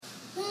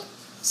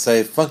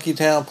Say Funky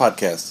Town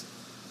Podcast.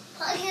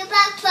 Funky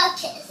Back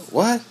Podcast.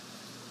 What?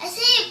 I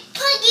say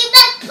Funky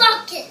Back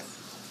Podcast.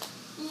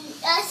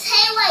 I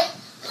say like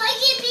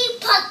Funky Beat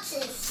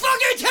Podcast.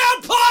 Funky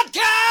Town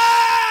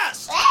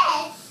Podcast!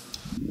 Yes.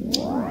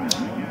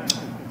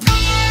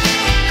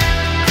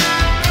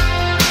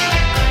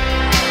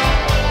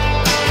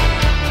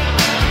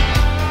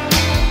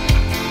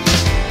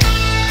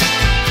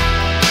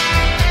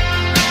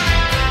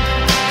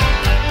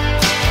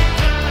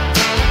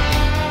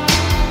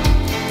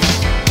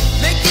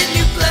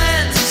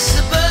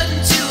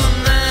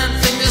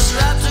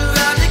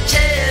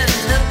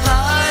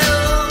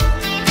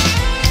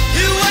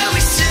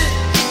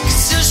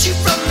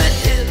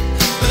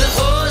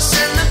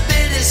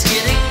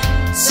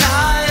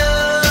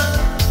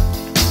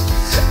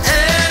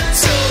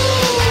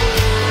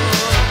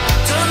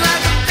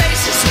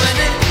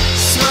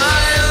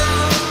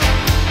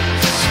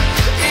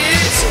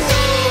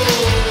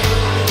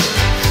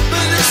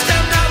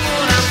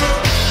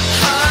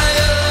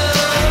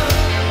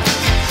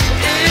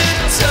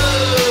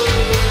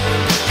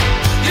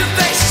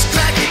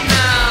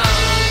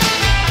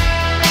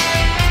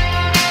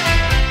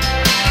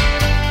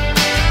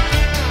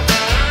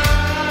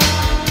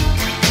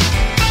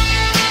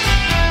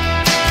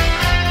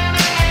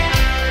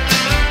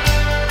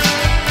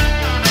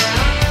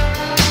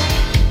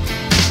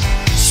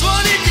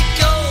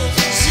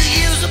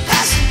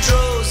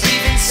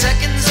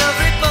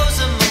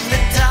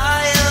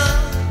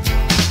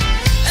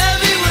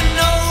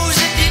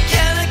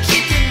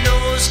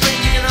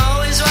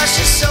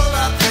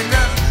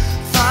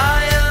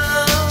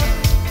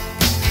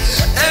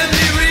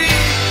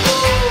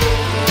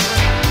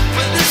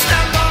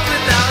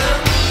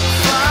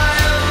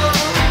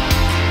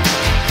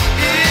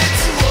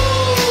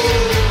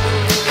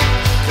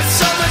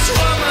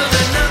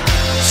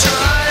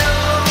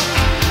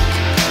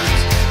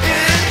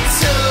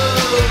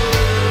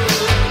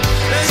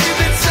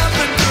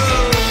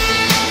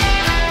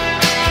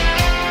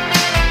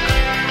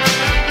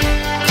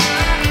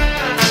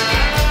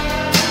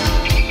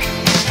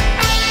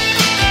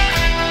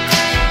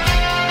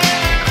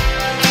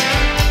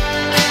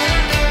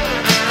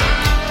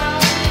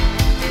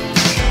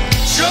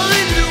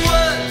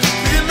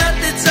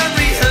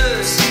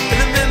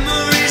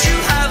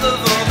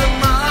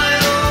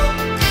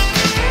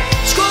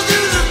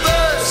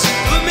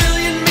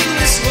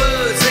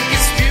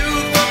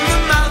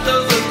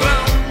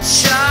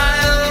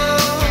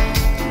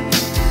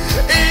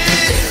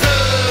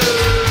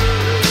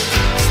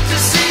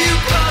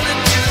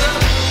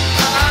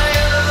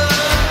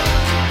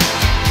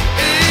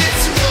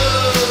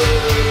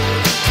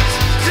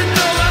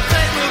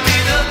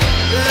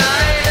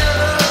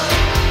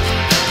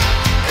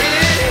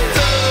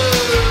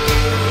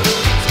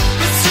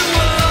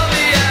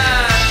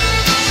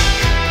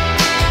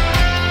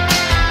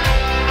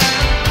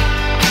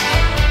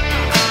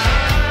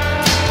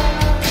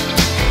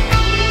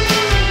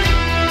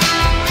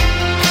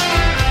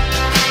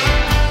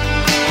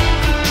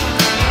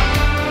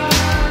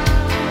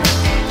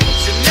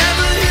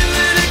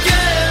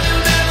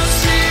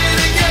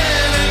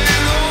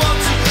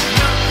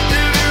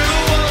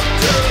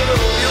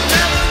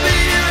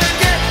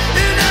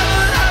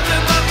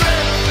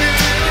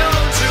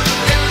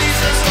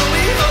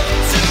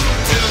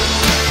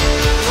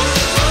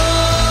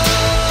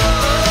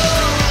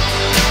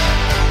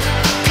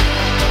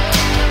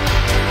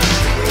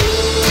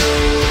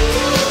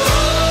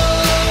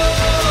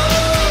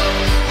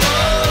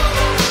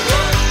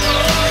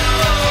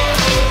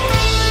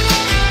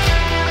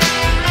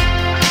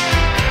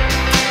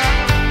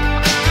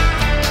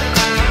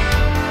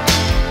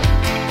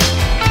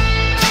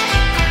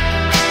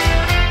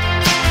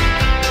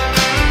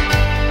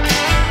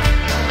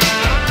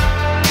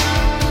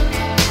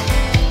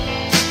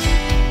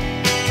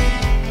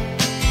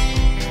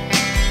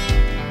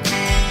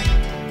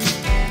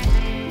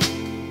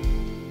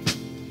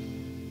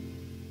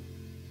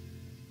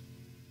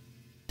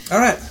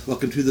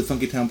 Welcome to the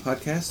Funky Town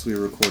Podcast. We are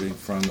recording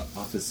from the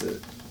office at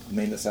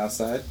Main and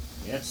Southside.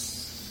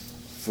 Yes.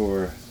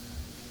 For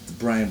the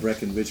Brian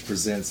Breckenridge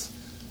Presents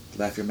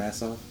Laugh Your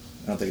Mask Off.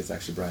 I don't think it's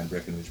actually Brian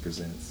Breckenridge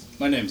Presents.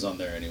 My name's on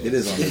there anyway. It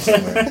is on there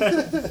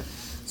somewhere.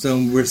 So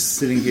we're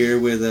sitting here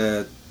with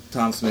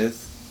Tom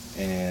Smith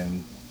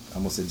and I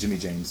almost said Jimmy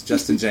James,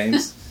 Justin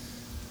James,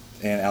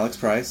 and Alex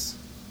Price.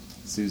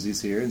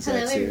 Susie's here and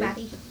Zach's here. Hello,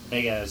 everybody.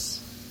 Hey, guys.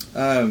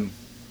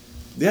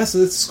 Yeah, so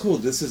this is cool.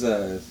 This is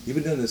you've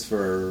been doing this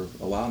for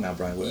a while now,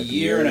 Brian. What, a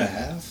year and a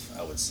half,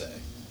 I would say.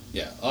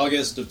 Yeah,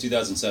 August of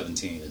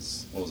 2017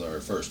 was our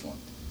first one.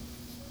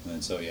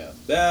 And so, yeah,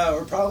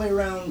 we're probably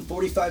around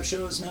 45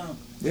 shows now.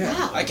 Yeah.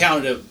 Wow. I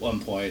counted at one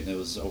point, and it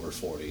was over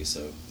 40,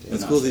 so...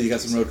 It's cool that you got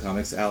some road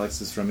comics.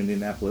 Alex is from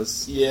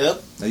Indianapolis.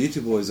 Yep. Now, you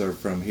two boys are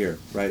from here,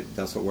 right?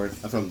 That's Fort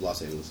Worth? I'm from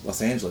Los Angeles.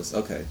 Los Angeles,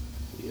 okay.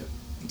 Yep.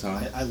 And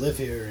Tom? I live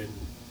here in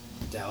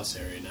the Dallas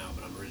area now,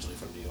 but I'm originally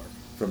from New York.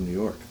 From New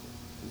York.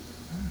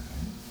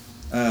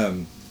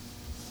 And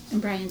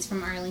Brian's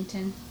from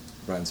Arlington.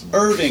 Brian some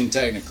Irving,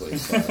 technically.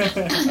 But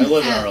I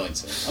live in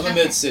Arlington. I'm a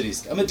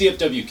mid-cities. I'm a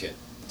DFW kid.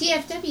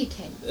 DFW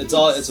kid. It's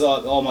all of it's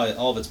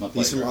my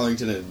He's from playground.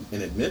 Arlington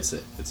and admits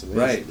it. It's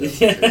amazing.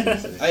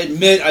 Right. I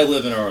admit I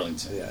live in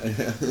Arlington.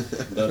 Yeah.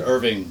 But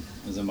Irving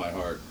is in my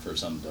heart for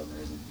some dumb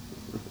reason.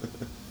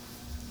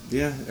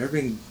 Yeah,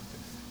 Irving.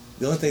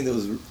 The only thing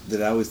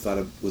that I always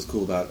thought was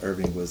cool about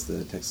Irving was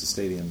the Texas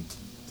Stadium,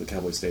 the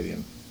Cowboy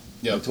Stadium.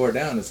 Yeah, When it tore it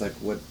down. It's like,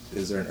 what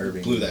is there in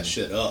Irving? blew that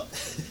shit up.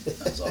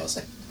 That was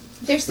awesome.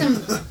 There's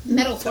some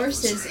metal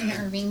horses in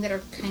Irving that are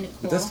kind of cool.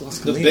 But that's Las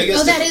The Colinas.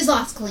 biggest- Oh, that is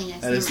Las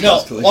Colinas. That is never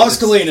mind. No, Las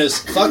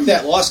Colinas. Fuck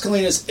that. Las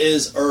Colinas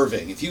is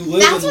Irving. If you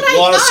live That's in what I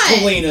Las thought.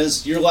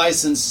 Colinas, your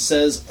license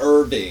says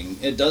Irving.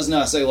 It does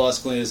not say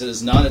Las Colinas. It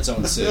is not its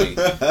own city.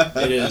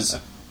 It is.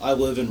 I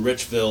live in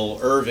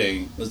Richville,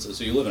 Irving.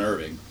 So you live in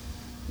Irving.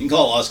 You can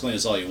call it Las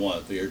Colinas all you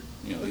want, but you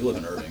live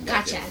in Irving.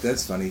 Gotcha. goddamn.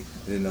 That's funny.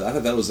 I didn't know. I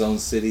thought that was its own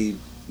city.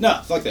 No,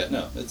 fuck that.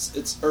 No,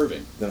 it's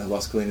Irving. The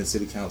Las Colinas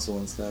City Council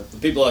and stuff.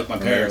 People like my Or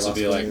parents would Las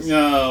be like, Colinas.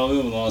 no, we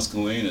live in Las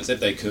Colinas if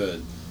they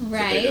could. But they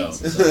Right. don't.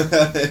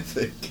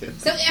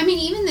 So, I mean,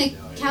 even the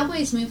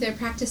Cowboys moved their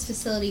practice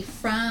facility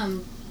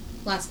from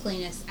Las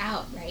Colinas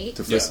out, right?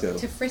 To Frisco.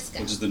 To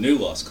Frisco. Which is the new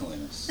Las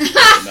Colinas.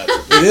 And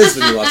that's- It is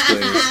the new Las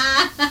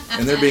Colinas.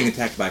 And they're being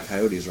attacked by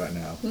coyotes right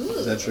now. Ooh.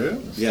 Is that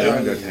true? Yeah, they're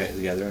under.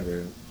 Yeah, they're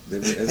under.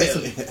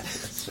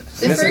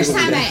 The first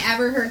time I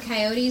ever heard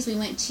coyotes, we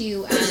went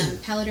to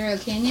Paladuro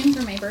Canyon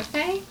for my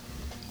birthday,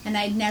 and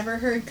I'd never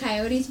heard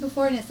coyotes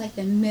before, and it's like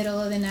the middle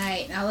of the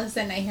night, and all of a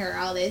sudden I hear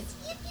all this.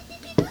 Beep, beep,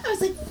 beep, beep. I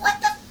was like,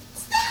 what the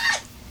f***'s that?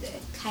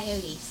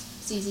 Coyotes.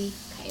 Susie,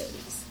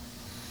 coyotes.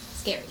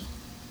 Scary.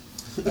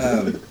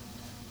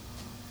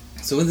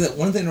 So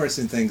one of the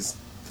interesting things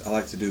I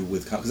like to do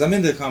with because I'm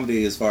into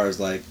comedy as far as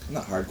like I'm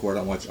not hardcore. I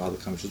don't watch all the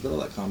comic shows, but I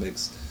like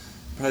comics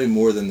probably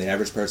more than the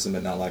average person,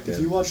 but not like If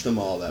you watched them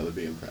all, that would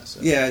be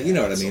impressive. Yeah, you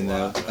know what I That's mean, a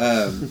though. lot.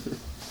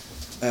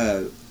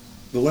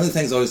 But one of the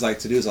things I always like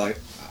to do is I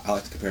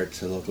like to compare it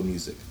to local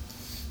music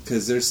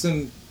because there's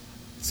some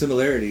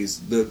similarities,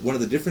 but one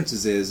of the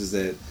differences is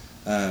that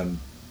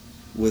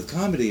with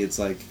comedy, it's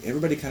like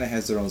everybody kind of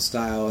has their own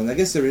style, and I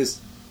guess there is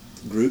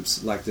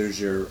groups like there's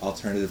your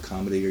alternative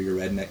comedy or your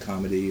redneck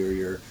comedy or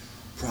your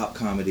prop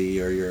comedy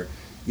or your,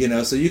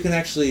 so you can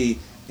actually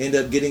end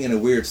up getting in a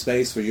weird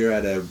space where you're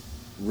at a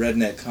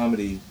redneck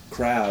comedy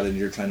crowd and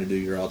you're trying to do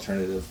your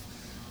alternative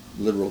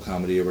liberal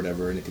comedy or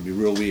whatever, and it can be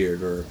real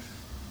weird. Or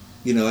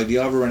like, do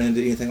you ever run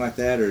into anything like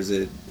that, or is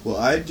it Well,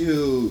 I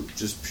do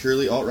just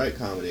purely alt-right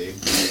comedy.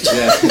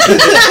 yeah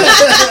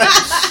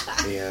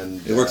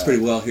And it works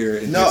pretty well here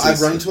in No, Texas?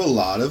 I've run into a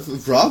lot of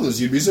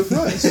problems. You'd be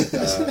surprised.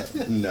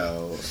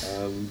 No.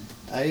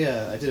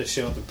 I did a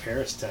show up in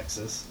Paris,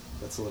 Texas.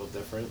 That's a little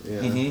different. Yeah.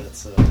 Mhm.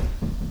 That's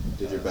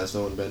Did your best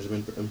Owen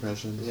Benjamin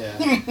impression? yeah.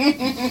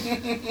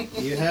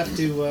 You have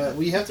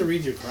to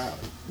read your crowd.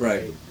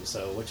 Right.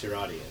 So, what's your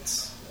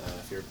audience?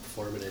 If you're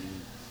performing in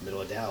the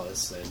middle of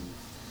Dallas, then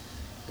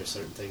there's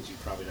certain things you're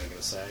probably not going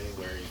to say.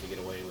 Where you can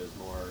get away with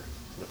more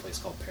in a place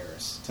called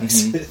Paris,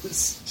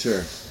 Texas.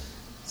 Sure.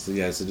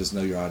 So so just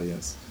know your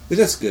audience. But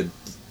that's good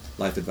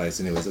life advice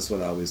anyways. That's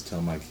what I always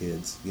tell my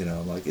kids.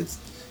 Like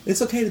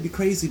it's okay to be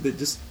crazy, but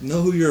just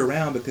know who you're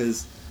around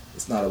because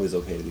it's not always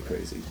okay to be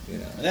crazy,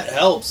 And that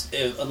helps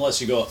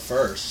unless you go up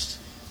first.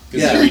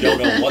 Because Yeah. then you don't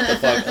know what the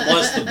fuck.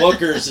 Unless the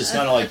booker's just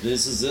kind of like,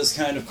 this is this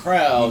kind of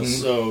crowd,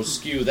 Mhm. so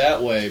skew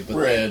that way. But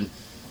Right. then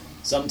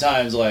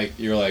sometimes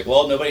you're like,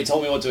 well, nobody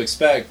told me what to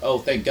expect. Oh,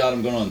 thank God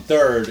I'm going on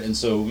third. And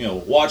so,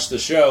 watch the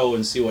show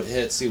and see what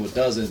hits, see what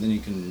doesn't. And then you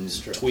can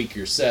tweak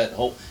your set.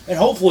 And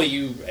hopefully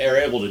you are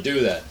able to do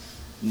that.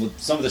 With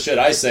some of the shit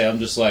I say, I'm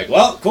just like,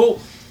 well,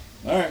 cool.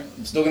 All right,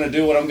 I'm still going to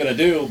do what I'm going to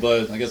do,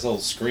 but I guess I'll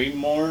scream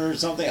more or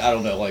something. I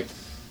don't know.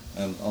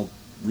 I'll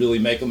really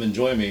make them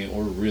enjoy me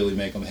or really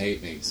make them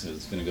hate me. So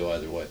it's going to go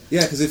either way.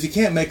 Yeah, because if you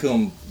can't make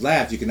them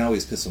laugh, you can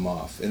always piss them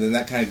off, and then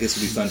that kind of gets to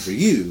be fun for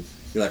you.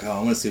 You're like, oh, I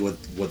want to see what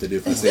they do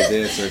if I say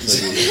this or if I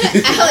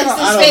do. Alex's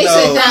I face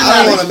don't know. with I that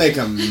don't one. want to make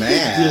them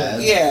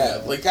mad.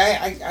 Yeah, like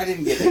I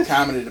didn't get the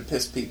comedy to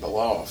piss people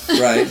off.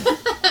 Right.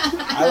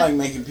 I like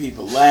making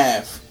people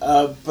laugh.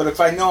 But if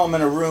I know I'm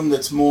in a room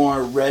that's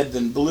more red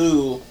than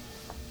blue,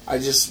 I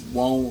just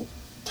won't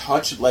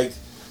touch it. Like,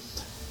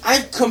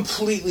 I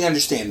completely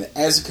understand that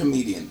as a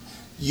comedian,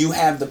 you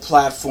have the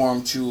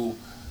platform to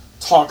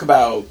talk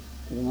about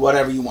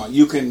whatever you want.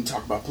 You can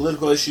talk about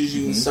political issues,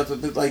 you can stuff,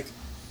 but like,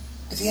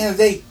 at the end of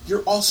the day,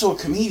 you're also a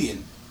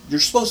comedian. You're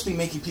supposed to be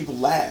making people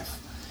laugh.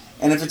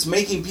 And if it's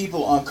making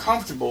people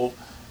uncomfortable,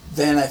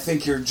 then I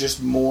think you're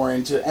just more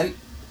into... And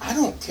I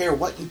don't care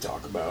what you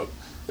talk about,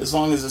 as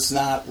long as it's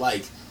not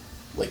like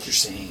you're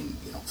saying,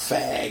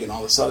 fag and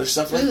all this other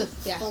stuff. Like, Ooh,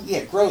 yeah. well,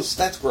 yeah, gross.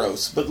 That's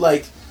gross. But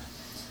like,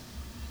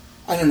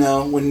 I don't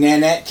know. When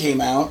Nanette came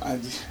out,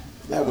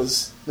 that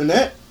was...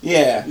 Nanette?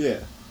 Yeah. Yeah.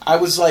 I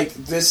was like,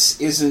 this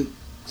isn't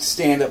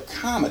stand-up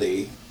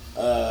comedy.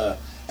 And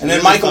It then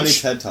was Michael... a funny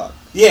TED Talk.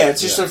 Yeah,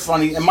 it's just Yeah. so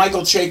funny. And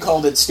Michael Che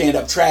called it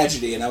stand-up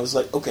tragedy, and I was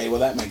like, okay, well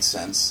that makes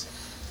sense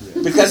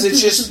because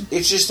it's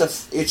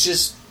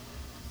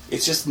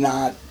just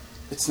not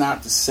it's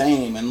not the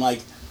same. And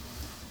like,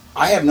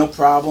 I have no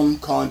problem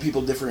calling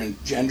people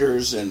different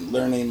genders and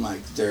learning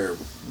like their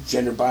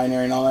gender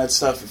binary and all that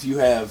stuff. If you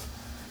have,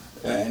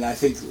 and I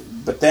think,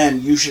 but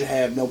then you should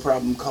have no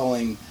problem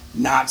calling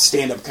not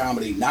stand-up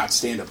comedy, not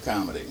stand-up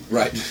comedy.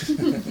 Right.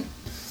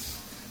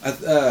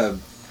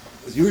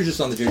 You were just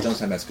on the Jerry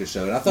Jonestown Massacre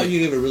show, and I thought you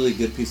gave a really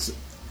good piece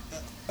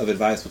of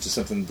advice, which is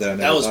something that I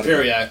never That was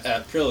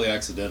thought purely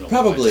accidental.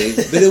 Probably,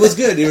 but it was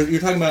good. You're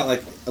talking about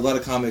like a lot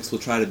of comics will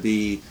try to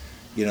be,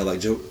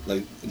 like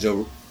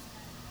Joe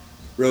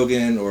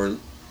Rogan or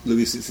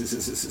Louis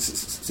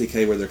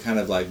C.K., where they're kind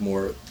of like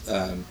more.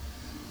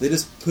 They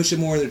just push it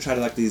more. They're trying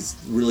to like these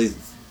really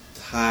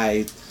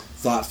high,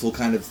 thoughtful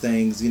kind of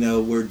things.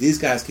 Where these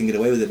guys can get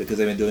away with it because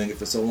they've been doing it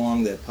for so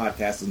long that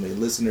podcasts have made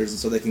listeners, and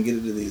so they can get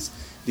into these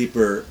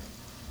deeper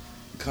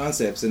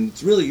concepts. And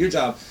it's really your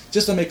job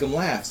just to make them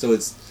laugh. So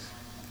it's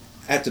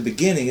at the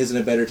beginning, isn't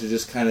it better to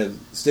just kind of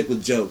stick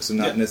with jokes and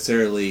not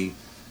necessarily,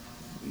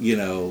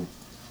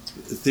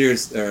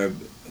 theorists or.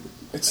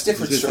 It's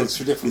different strokes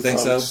for different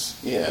folks. You think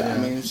so? Yeah. I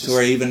mean, it's just... So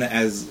even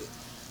as...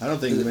 I don't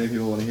think many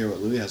people want to hear what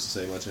Louis has to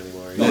say much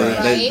anymore.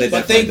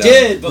 But they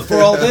did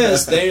before all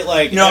this. They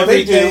like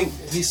everything.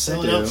 He's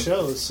selling out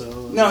shows, so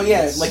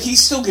like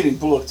he's still getting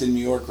booked in New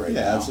York right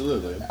now. Yeah,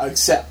 absolutely.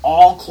 Except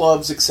all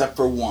clubs except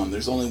for one.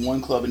 There's only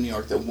one club in New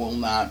York that will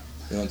not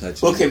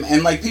book him,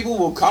 and like people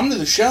will come to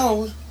the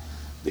show.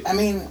 I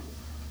mean,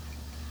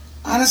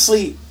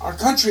 honestly, our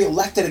country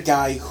elected a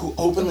guy who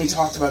openly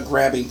talked about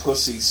grabbing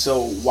pussy.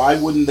 So why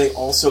wouldn't they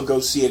also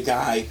go see a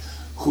guy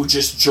who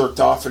just jerked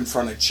off in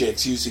front of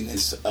chicks using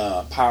his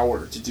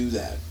power to do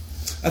that?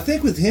 I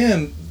think with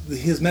him,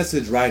 his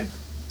message right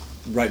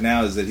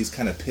now is that he's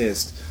kind of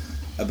pissed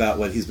about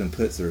what he's been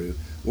put through.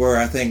 Where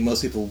I think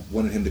most people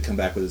wanted him to come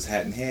back with his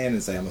hat in hand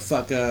and say, I'm a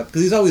fuck up.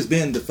 Because he's always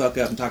been the fuck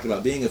up and talked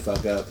about being a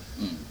fuck up.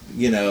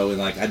 And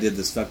like, I did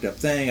this fucked up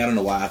thing. I don't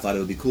know why I thought it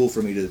would be cool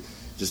for me to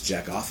just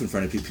jack off in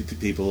front of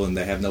people and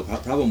they have no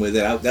problem with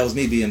it. That was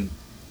me being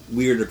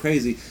weird or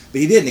crazy.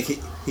 But he didn't.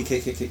 He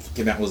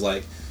came out and was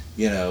like,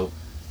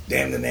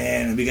 damn the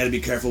man, and we got to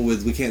be careful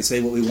we can't say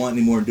what we want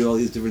anymore and do all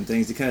these different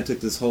things. He kind of took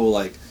this whole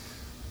like,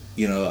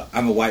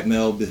 I'm a white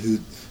male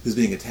who's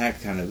being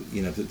attacked kind of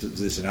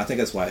position. I think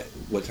that's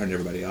what turned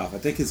everybody off. I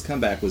think his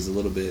comeback was a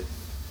little bit.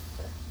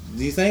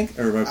 Do you think,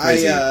 or am I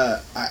crazy?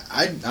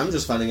 I'm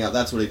just finding out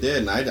that's what he did,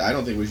 and I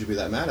don't think we should be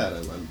that mad at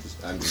him.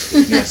 I'm just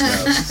yes,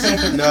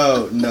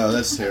 no,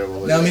 that's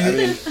terrible. No, I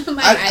mean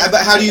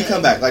but how do you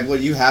come back? Like,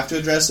 what, you have to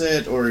address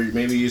it, or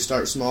maybe you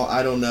start small.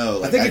 I don't know.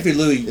 Like, I think if you're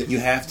Louis, you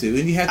have to,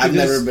 and you have to. I've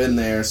never been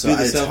there, so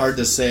it's hard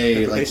to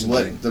say like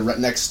what thing. the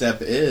next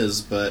step is.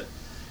 But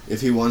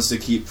if he wants to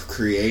keep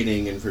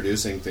creating and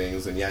producing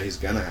things, then yeah, he's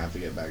gonna have to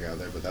get back out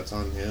there. But that's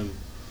on him.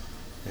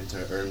 And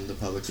to earn the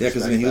public's respect.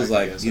 Yeah, because he was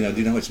like, do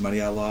you know how much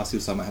money I lost? He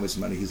was talking about how much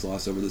money he's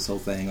lost over this whole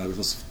thing. I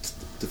was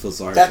supposed to feel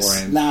sorry for him.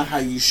 That's not how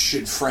you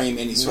should frame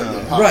any sort of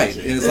apology. Right,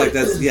 and it's like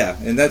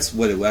and that's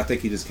what I think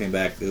he just came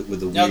back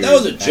with the weird... Now, that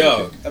was a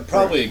joke,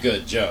 probably a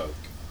good joke,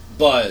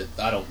 but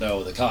I don't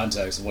know the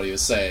context of what he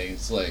was saying.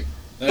 It's like,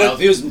 if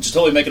he was just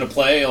totally making a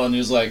play on, he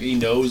was like, he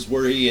knows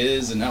where he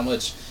is and how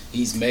much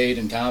he's made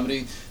in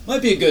comedy,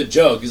 might be a good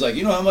joke. He's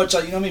like, how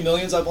many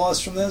millions I've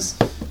lost from this?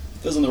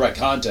 If it was in the right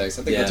context,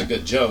 I think that's a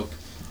good joke.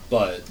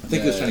 But I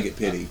think he was trying to get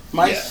pity.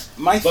 My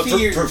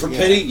fear for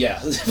pity,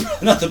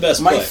 not the best.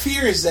 My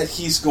fear is that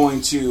he's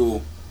going to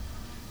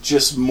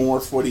just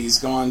morph what he's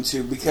gone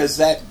to, because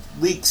that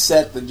leak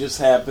set that just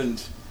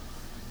happened,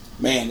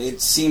 man,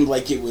 it seemed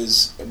like it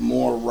was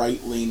more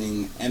right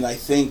leaning, and I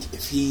think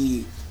if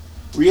he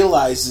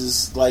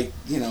realizes, like,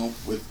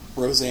 with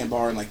Roseanne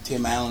Barr and like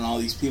Tim Allen, all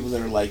these people that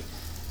are like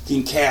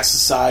getting cast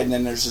aside, and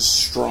then there's this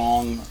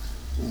strong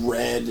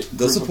red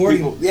group of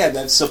people,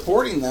 that's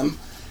supporting them.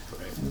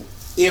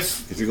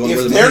 If they're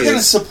going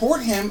to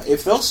support him,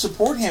 if they'll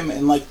support him,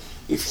 and like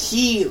if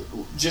he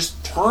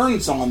just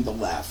turns on the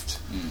left,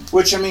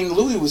 which I mean,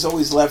 Louis was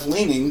always left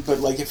leaning,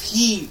 but like if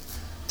he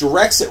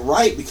directs it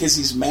right because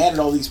he's mad at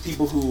all these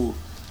people who,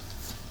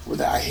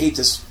 I hate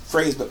this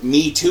phrase, but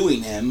me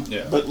tooing him.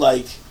 Yeah. But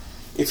like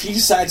if he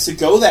decides to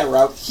go that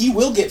route, he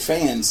will get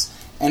fans,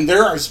 and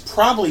there is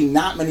probably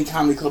not many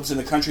comedy clubs in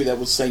the country that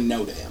will say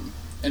no to him.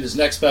 And his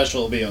next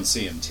special will be on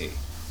CMT.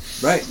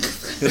 Right,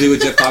 he'll be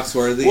with Jeff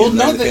Foxworthy. Well,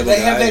 no, they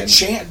have that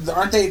chance,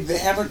 aren't they?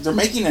 They're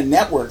making a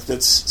network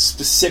that's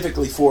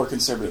specifically for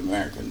conservative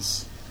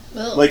Americans,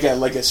 like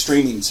a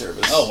streaming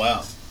service. Oh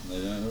wow, I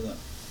didn't know that.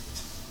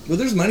 Well,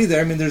 there's money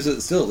there. I mean,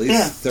 there's still at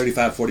least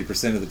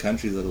 35-40% of the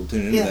country that'll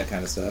tune into that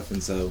kind of stuff,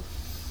 and so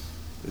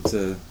it's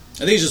a.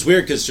 I think it's just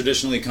weird because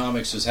traditionally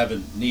comics just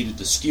haven't needed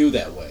to skew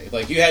that way.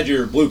 Like, you had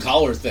your blue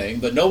collar thing,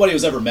 but nobody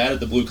was ever mad at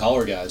the blue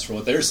collar guys for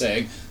what they're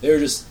saying. They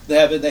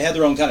had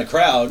their own kind of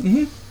crowd.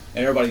 Mm-hmm.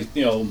 And everybody,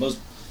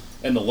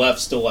 and the left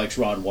still likes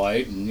Ron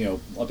White, and a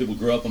lot of people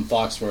grew up on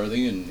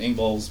Foxworthy, and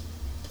Ingvall's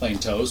plain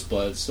toast,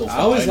 but still fine.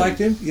 I always liked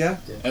him, yeah.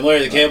 And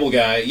Larry the Cable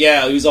Guy,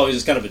 he was always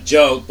just kind of a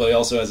joke, but he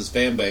also has his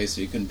fan base,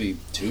 so you couldn't be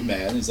too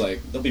mad. He's like,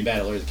 don't be mad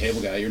at Larry the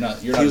Cable Guy. You're not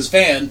his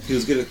fan. He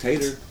was good at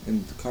Tater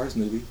in the Cars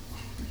movie.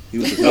 He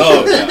was.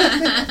 Oh,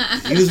 yeah.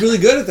 He was really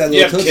good at that.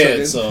 You Little have toaster,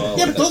 kids, dude. so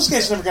Yeah, but those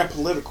guys never got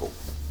political.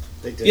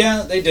 They did.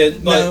 yeah, they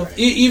did. But No.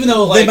 even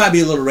though They like might be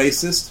a little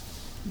racist,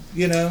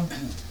 you know.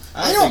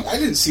 I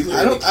didn't see.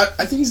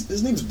 I think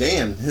his name's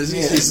Dan.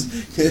 His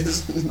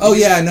Oh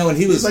yeah, I know, and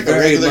he was he's like a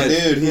very regular much,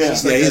 dude. He's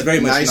just like he's a very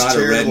much nice, not a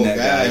charitable redneck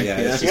guy. Yeah,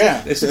 It's, just,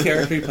 Yeah. it's a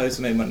character he plays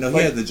to make money. No, he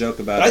had the joke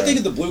about. But I think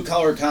if the Blue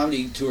Collar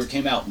Comedy Tour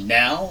came out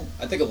now,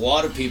 I think a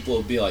lot of people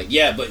would be like,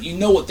 "Yeah, but you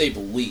know what they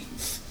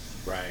believe."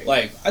 Right.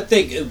 Like I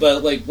think,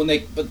 but like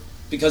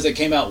because they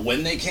came out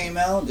when they came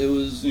out, it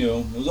was it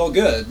was all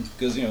good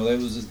because it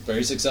was a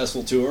very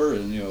successful tour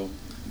and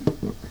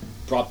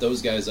propped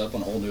those guys up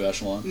on a whole new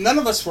echelon. None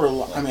of us were.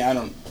 I mean,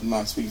 I'm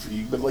not speaking for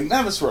you, but like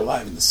none of us were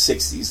alive in the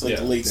 '60s, like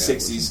the late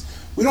 '60s.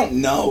 We don't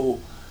know.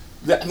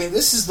 I mean,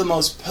 this is the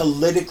most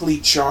politically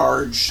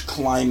charged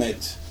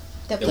climate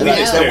That Yeah, we we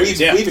know. experienced.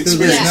 we've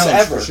experienced Yeah.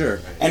 ever, For sure.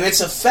 and it's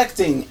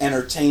affecting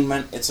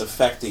entertainment. It's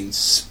affecting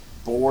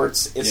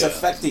sports. It's Yeah.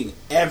 affecting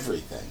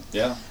everything.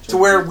 Yeah, To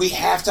where we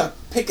have to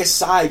pick a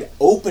side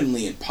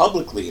openly and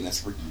publicly, and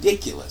it's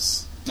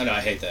ridiculous. I know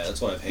I hate that. That's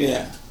why I've hated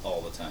Yeah.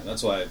 all the time.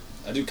 That's why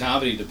I do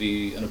comedy to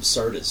be an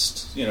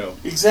absurdist,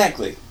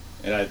 Exactly.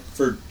 And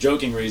for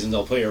joking reasons,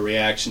 I'll play a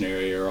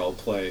reactionary or I'll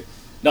play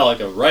not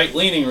like a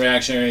right-leaning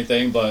reactionary or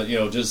anything, but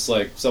just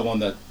like someone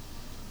that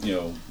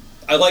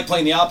I like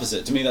playing the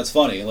opposite. To me, that's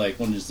funny. Like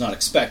when it's not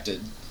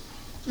expected.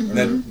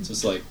 Now, It's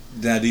just like,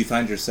 now, do you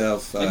find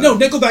yourself? no,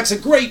 Nickelback's a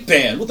great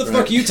band. What the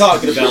fuck are you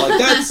talking about? Like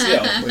that's Wait,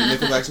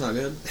 Nickelback's not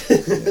good?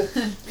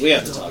 we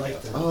have to talk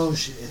about that. Oh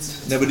shit!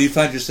 No, but do you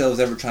find yourselves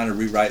ever trying to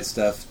rewrite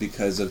stuff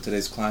because of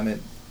today's climate?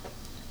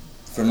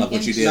 From like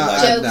what you did, Nah,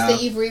 like Jokes No.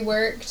 that you've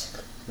reworked.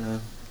 No,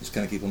 just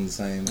kind of keep them the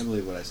same. I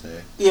believe what I say.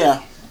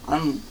 Yeah,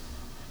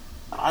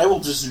 I will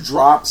just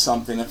drop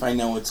something if I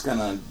know it's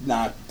gonna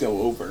not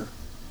go over.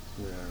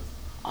 Yeah.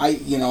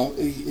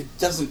 It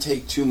doesn't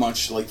take too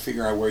much to like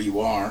figure out where you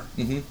are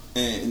Mm-hmm.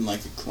 in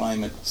like a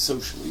climate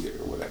socially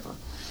or whatever.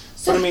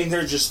 So- But I mean,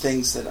 there are just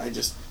things that I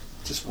just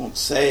won't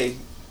say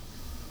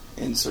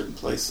in certain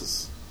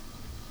places.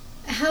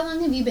 How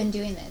long have you been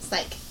doing this?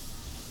 Like,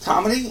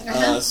 Comedy,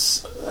 Uh-huh.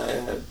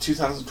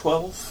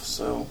 2012.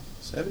 So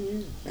 7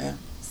 years. yeah,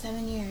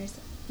 7 years.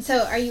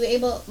 So are you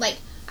able, like,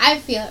 I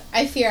fear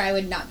I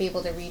would not be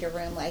able to read a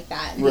room like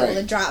that and be able Right.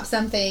 to drop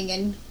something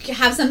and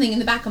have something in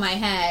the back of my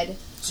head.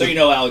 So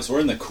Alex, we're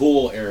in the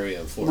cool area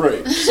of Fort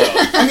Right. Worth. So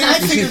I mean, I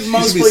figured you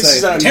most should be places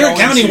safe. that I'm Tarrant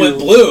going County to, went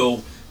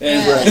blue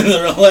in Right.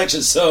 their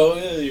election, so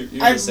you're in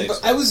the safe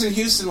I was in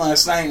Houston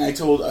last night and I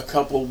told a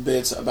couple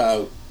bits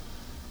about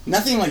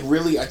nothing like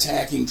really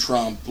attacking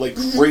Trump like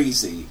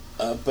crazy,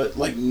 but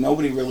like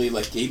nobody really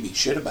like gave me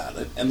shit about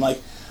it. And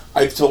like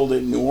I've told it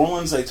in New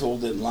Orleans, I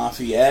told it in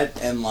Lafayette,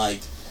 and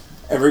like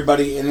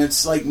everybody. And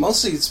it's like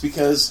mostly it's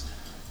because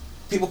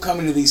people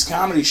coming to these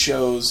comedy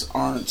shows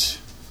aren't.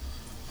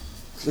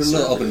 They're a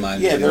little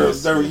open-minded. Yeah, you know.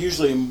 they're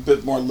usually a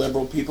bit more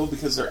liberal people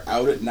because they're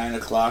out at 9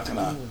 o'clock on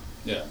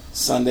a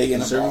Sunday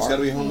in a Servants got bar.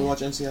 to be home to watch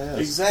NCIS.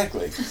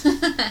 Exactly.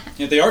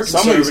 Yeah, they are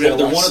Somebody's conservative. gotta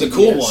They're watch one of the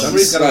cool CBS. ones.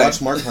 Somebody's got to Right.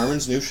 watch Mark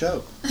Harmon's new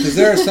show. Because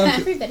there are some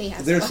Everybody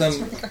has there's to watch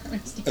some Mark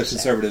Harmon's new show.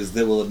 conservatives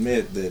that will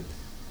admit that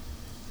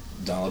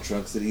Donald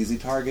Trump's an easy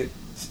target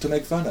to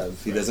make fun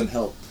of. He doesn't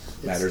help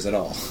matters at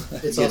all.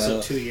 It's You also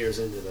know? 2 years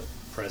into the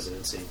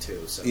presidency too,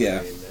 so Yeah.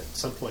 I mean, at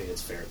some point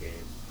it's fair game.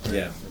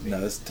 Yeah,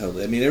 no, that's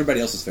totally. I mean, everybody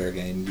else is fair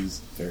game.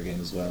 He's fair game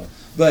as well.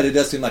 But it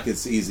does seem like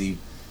it's easy.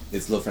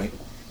 It's low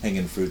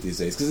hanging fruit these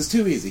days because it's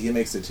too easy. He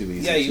makes it too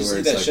easy. Yeah, you to where see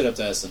it's that like- shit up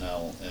to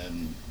SNL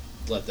and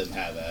let them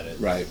have at it.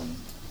 Right.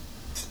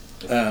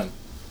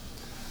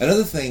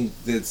 Another thing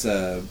that's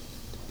I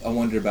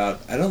wonder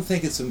about. I don't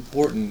think it's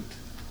important.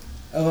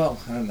 Oh, well,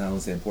 I don't know. I don't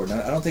say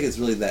important. I don't think it's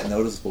really that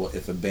noticeable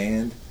if a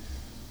band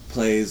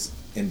plays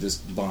and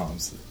just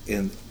bombs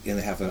and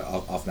they have an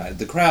off night.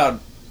 The crowd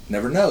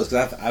never knows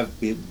because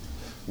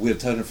we have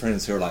tons of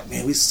friends who are like,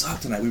 man, we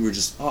sucked tonight. We were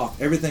just off.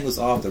 Everything was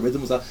off. The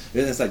rhythm was off.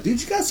 And it's like, dude,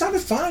 you guys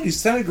sounded fine. You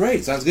sounded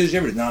great. Sounds good as you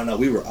ever did. No,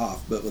 we were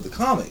off. But with the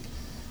comic,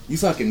 you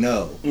fucking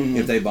know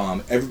if they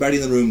bomb. Everybody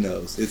in the room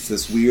knows. It's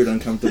this weird,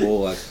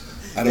 uncomfortable, like,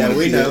 I don't Yeah, wanna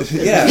we do know. it.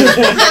 Yeah.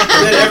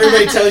 Then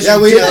everybody tells Yeah,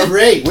 you we did know.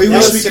 great. We That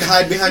wish was- we could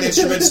hide behind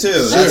instruments too.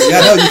 Sure.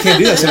 Yeah, no, you can't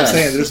do that. That's what I'm Yeah.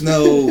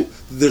 saying.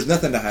 There's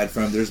nothing to hide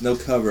from. There's no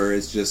cover.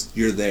 It's just,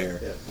 you're there.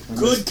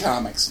 Good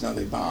comics know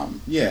they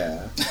bomb.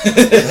 Yeah.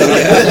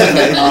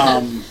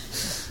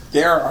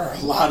 There are a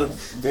lot of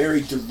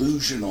very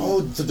delusional. Oh,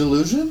 the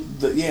delusion?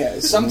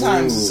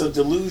 Sometimes Ooh. it's a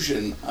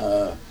delusion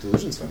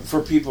Delusion's fun.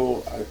 for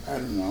people. I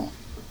don't know.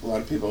 A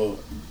lot of people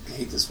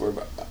hate this word,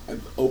 but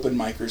open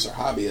micers or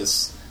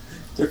hobbyists.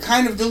 They're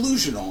kind of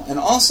delusional, and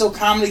also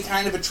comedy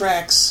kind of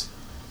attracts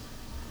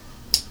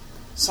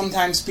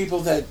sometimes people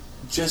that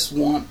just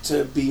want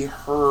to be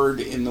heard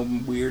in the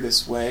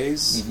weirdest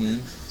ways. Mm-hmm.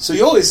 So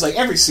you always like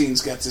every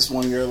scene's got this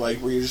one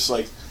where you're just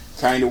like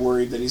kind of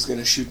worried that he's going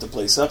to shoot the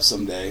place up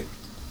someday.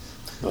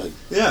 But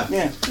Yeah.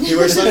 yeah. He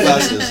wears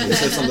sunglasses and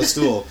sits on the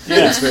stool.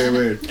 Yeah. It's very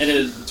weird. And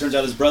it turns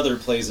out his brother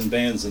plays in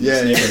bands in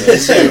Yeah,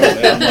 this yeah. neighborhood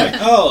too. And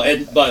I'm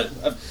like,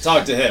 but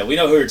talk to him. We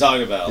know who you're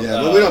talking about.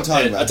 Yeah, but we don't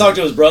talk about I talked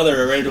to his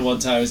brother at random one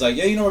time. He's like,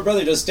 yeah, my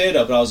brother does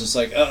stand-up. And I was just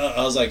like,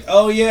 I was like,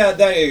 oh, yeah.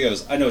 That he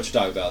goes, I know what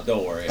you're talking about.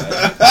 Don't worry.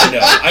 I know.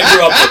 I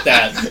grew up with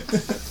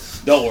that.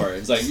 Don't worry.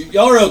 It's like,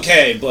 y'all are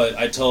okay, but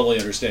I totally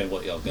understand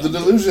what y'all got. The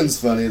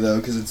delusion's funny, though,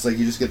 because it's like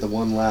you just get the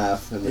one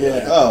laugh, and they're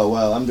like, oh,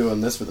 well, I'm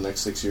doing this for the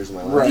next 6 years of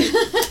my life.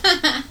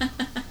 Right.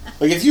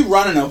 Like, if you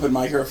run an open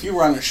mic, or if you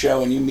run a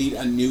show and you meet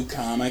a new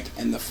comic,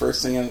 and the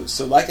first thing...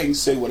 So, like, I can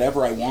say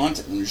whatever I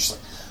want, and you're just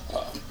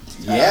like...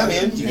 yeah,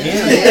 man, you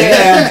can.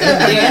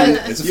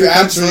 Yeah. You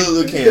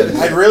absolutely can.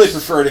 I'd really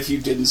prefer it if you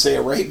didn't say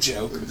a rape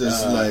joke.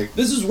 This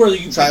is where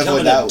you become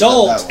an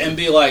adult and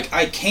be like,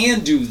 I can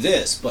do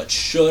this, but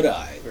should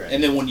I? Right.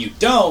 And then when you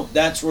don't,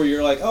 that's where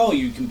you're like, oh,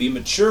 you can be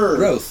mature.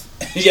 Growth.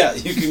 Yeah,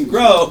 you can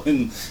grow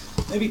and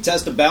maybe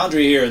test a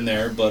boundary here and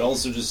there, but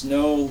also just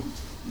know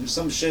there's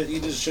some shit you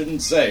just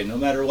shouldn't say, no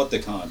matter what the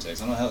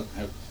context. I don't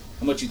know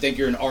how much you think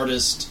you're an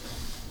artist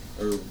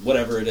or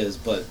whatever it is,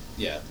 but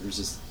yeah, there's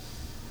just...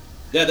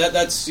 Yeah,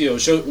 that's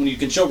when you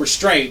can show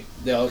restraint.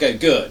 Okay,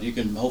 good. You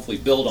can hopefully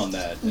build on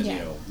that, and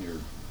you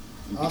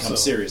become also,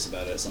 serious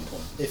about it at some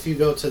point. If you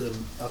go up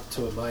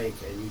to a mic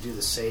and you do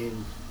the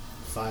same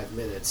 5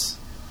 minutes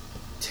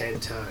 10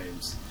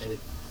 times and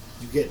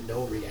you get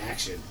no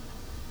reaction,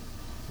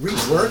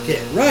 rework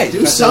it. Right.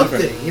 Do something.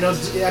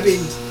 I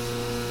mean,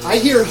 I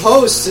hear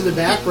hosts in the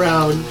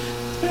background,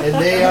 and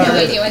they are. No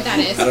idea what that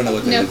is. I don't know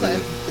what that is. No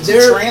clue. It's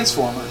a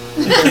transformer.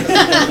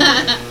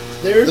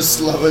 They're the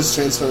slowest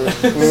transfer.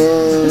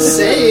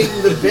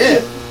 saying the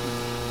bit,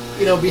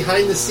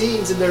 behind the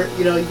scenes, and they're,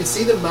 you can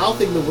see them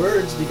mouthing the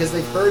words because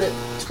they've heard it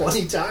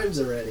 20 times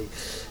already,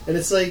 and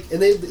it's like,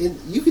 and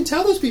you can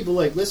tell those people,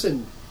 like,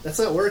 listen, that's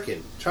not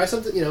working. Try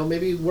something,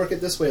 maybe work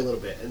it this way a little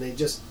bit, and they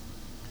just,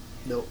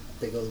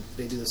 they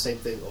do the same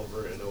thing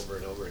over and over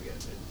and over again,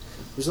 and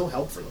there's no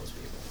help for those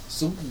people.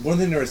 So one of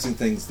the interesting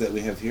things that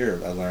we have here,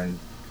 I learned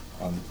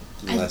on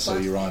the last show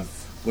you were on,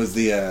 was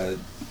the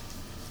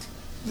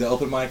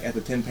open mic at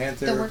the Tin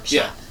Panther. The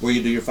workshop. Where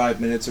you do your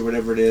 5 minutes or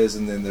whatever it is,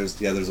 and then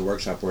there's a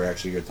workshop where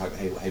actually you're talking,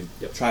 hey,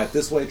 try it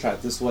this way,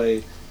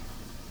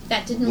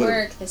 That didn't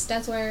work. This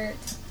does work.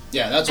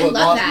 Yeah, that's what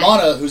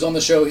Mana, who's on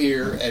the show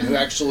here, and who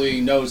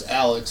actually knows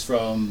Alex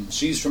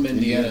she's from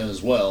Indiana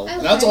as well. Okay.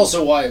 And that's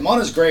also why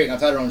Mana's great, and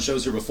I've had her on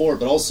shows here before,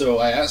 but also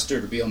I asked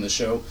her to be on the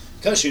show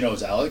because she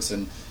knows Alex,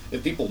 and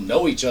if people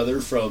know each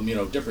other from,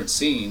 different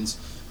scenes,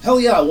 hell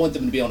yeah, I want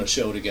them to be on a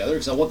show together,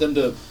 because I want them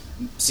to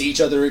see each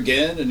other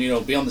again and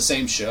be on the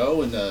same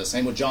show. And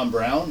same with John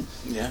Brown,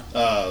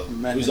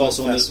 who's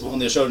also on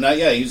the show tonight.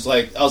 Yeah, he was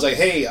like, I was like,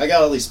 hey, I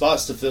got all these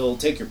spots to fill,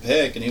 take your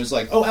pick. And he was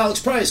like, oh, Alex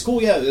Price,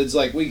 cool. Yeah, it's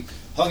like we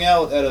hung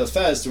out at a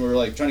fest and we were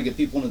like trying to get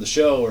people into the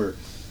show, or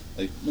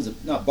like, was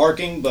it not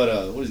barking,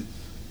 but what is it,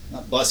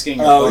 not busking?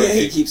 Oh yeah,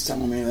 he keeps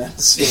telling me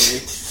that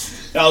story.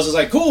 And I was just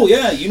like, cool,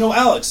 yeah,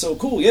 Alex, so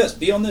cool, yes,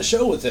 be on this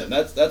show with him.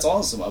 That's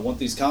awesome. I want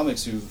these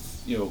comics who've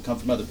come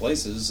from other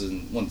places,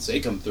 and once they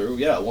come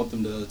through, I want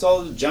them to. It's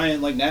all a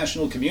giant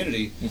national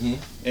community,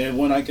 and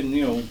when I can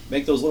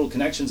make those little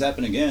connections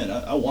happen again,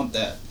 I want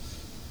that.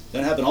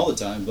 Doesn't happen all the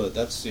time, but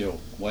that's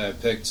why I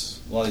picked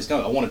a lot of these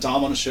comics. I wanted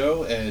Tom on a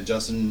show, and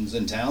Justin's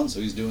in town, so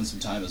he's doing some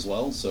time as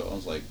well. So I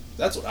was like,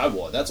 that's what I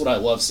want. That's what I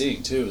love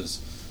seeing too,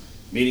 is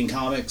meeting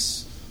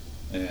comics.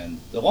 And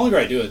the longer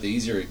I do it, the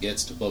easier it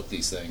gets to book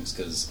these things,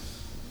 because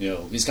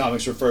these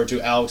comics refer to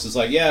Alex as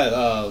like,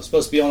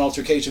 supposed to be on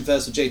Altercation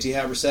Fest with JT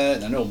Haversatt,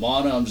 and I know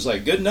Mana. I'm just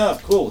like, good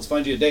enough, cool, let's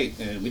find you a date,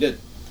 and we did.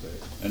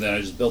 And then I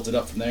just built it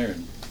up from there,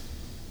 and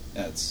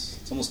it's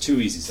almost too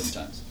easy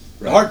sometimes.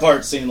 Right. The hard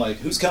part's seeing like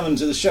who's coming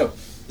to the show.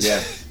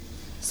 Yeah.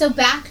 So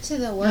back to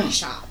the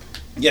workshop.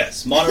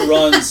 Yes, Mana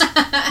runs.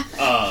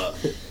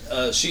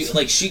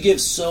 She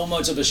gives so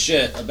much of a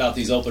shit about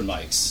these open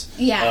mics.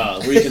 Yeah.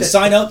 Where you can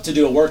sign up to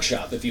do a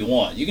workshop if you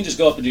want. You can just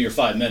go up and do your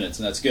 5 minutes,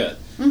 and that's good.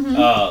 Mm-hmm.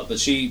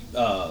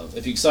 But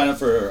if you sign up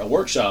for a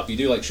workshop, you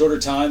do like shorter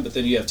time, but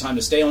then you have time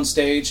to stay on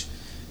stage,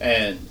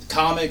 and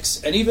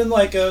comics, and even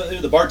like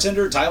the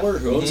bartender Tyler,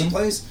 who owns the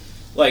place,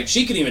 like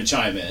she can even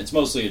chime in. It's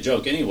mostly a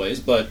joke, anyways,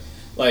 but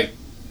like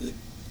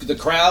the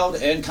crowd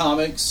and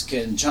comics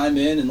can chime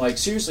in and like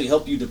seriously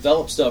help you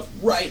develop stuff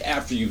right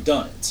after you've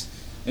done it.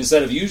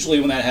 Instead of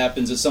usually when that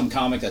happens, it's some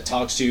comic that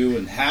talks to you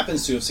and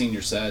happens to have seen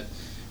your set,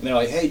 and they're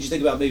like, hey, did you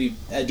think about maybe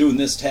doing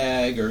this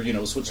tag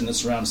or switching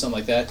this around or something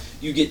like that?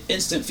 You get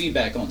instant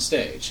feedback on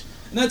stage,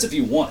 and that's if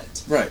you want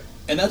it. Right.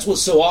 And that's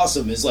what's so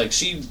awesome is like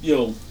she,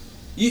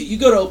 you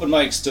go to open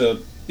mics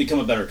to become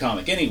a better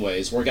comic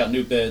anyways, work out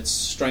new bits,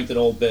 strengthen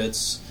old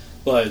bits,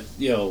 but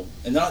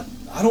and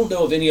I don't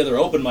know of any other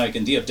open mic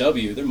in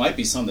DFW. There might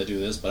be some that do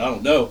this, but I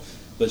don't know.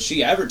 But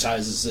she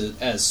advertises it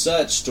as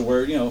such to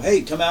where,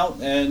 hey, come out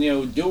and,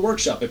 do a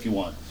workshop if you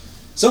want.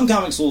 Some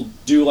comics will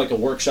do like a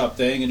workshop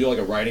thing and do like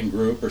a writing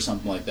group or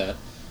something like that.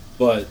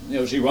 But,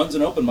 she runs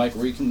an open mic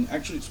where you can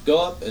actually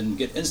go up and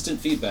get instant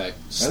feedback.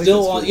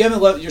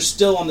 You're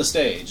still on the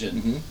stage,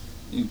 and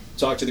you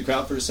talk to the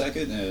crowd for a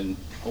second, and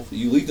hopefully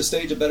you leave the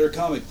stage a better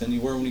comic than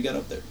you were when you got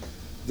up there.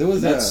 There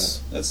was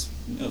that's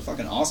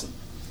fucking awesome.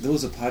 There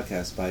was a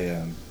podcast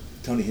by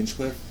Tony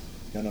Hinchcliffe.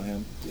 Y'all know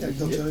him? Yeah,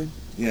 Killjoy.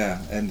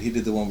 Yeah, and he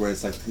did the one where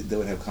it's like they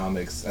would have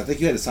comics. I think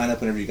you had to sign up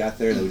whenever you got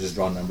there, and they would just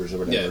draw numbers or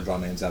whatever, draw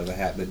names out of a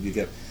hat. But you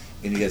get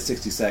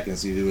 60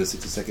 seconds. So you do a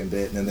 60-second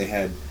bit, and then they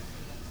had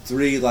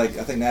 3 like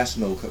I think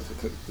national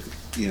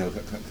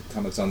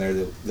comics on there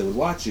that would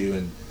watch you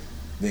and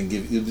then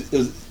give. It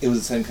was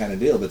the same kind of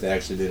deal, but they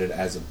actually did it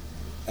as a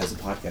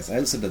podcast. I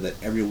listened to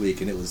that every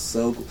week, and it was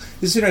so cool.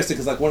 It was interesting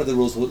because like one of the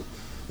rules was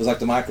like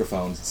the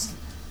microphone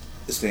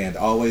stand.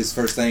 Always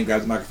first thing,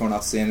 grab the microphone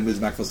off the stand and move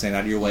the microphone stand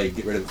out of your way,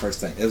 get rid of it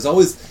first thing. It was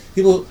always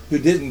people who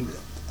didn't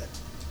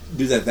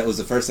do that. That was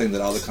the first thing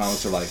that all the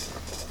comics are like,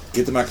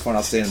 get the microphone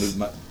off the stand and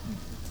move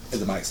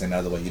the mic stand out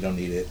of the way. You don't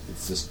need it.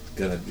 It's just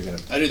you're gonna.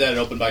 I do that at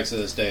open mics to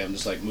this day. I'm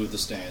just like, move the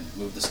stand,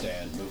 and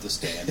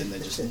they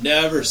just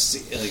never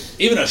see, like,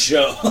 even a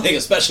show, like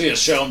especially a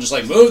show, I'm just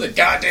like, move the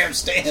goddamn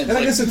stand. And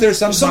I guess if there's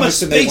some comics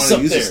that may want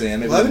to use the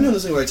stand, well, I've been doing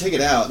this thing where I take it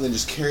out and then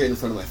just carry it in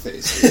front of my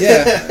face.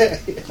 Yeah,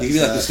 you can be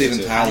like the Steven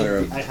Tyler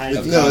of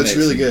no, it's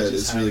really good.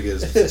 It's really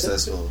good. It's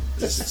successful.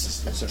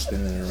 Start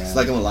spinning it around. It's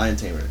like I'm a lion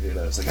tamer. You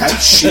know, it's like I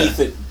sheath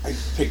it. I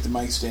pick the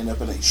mic stand up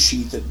and I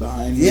sheath it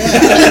behind me. Yeah.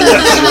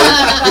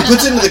 He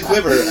puts it into the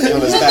quiver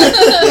on his back.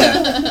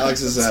 Yeah.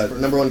 Alex is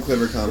 #1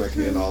 quiver comic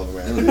in all of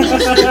America.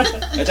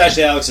 That's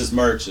actually Alex's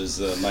merch is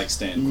the mic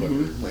stand quiver.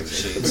 Mic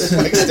stand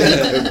quiver.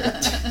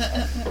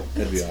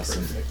 That'd be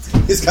awesome.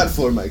 He's got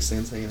 4 mic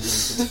stands hanging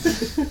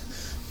on.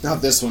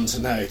 Not this one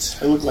tonight.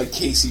 I look like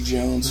Casey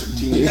Jones from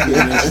Teenage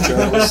Mutant Ninja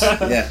Turtles.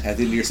 Yeah, at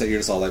the end of your set, you're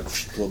just all like,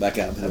 pull it back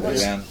out and put it back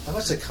down. I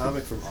watched a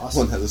comic from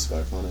Austin. One has a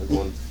scarf on it.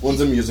 One's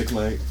a music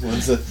mic.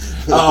 One's a...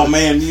 Oh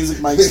man, music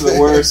mics are the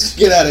worst.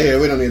 Get out of here.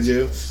 We don't need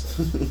you.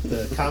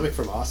 The comic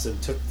from Austin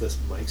took this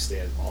mic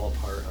stand all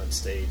apart on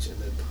stage and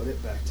then put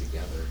it back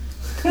together.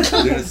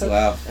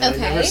 Wow. And I've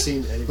never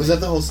seen anything. Was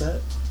that the whole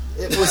set?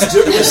 It was.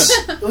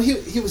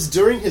 He was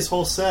during his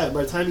whole set.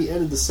 By the time he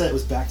ended the set, it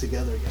was back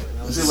together again. And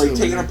I Was was it like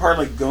taking apart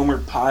like Gomer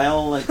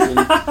Pyle? Like in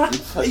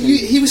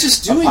he was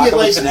just doing it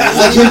like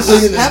He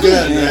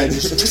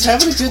was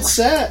having a good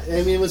set.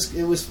 I mean, it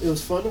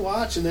was fun to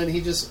watch. And then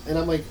and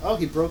I'm like, oh,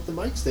 he broke the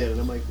mic stand.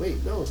 And I'm like, wait,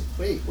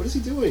 what is he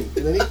doing?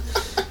 And then he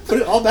put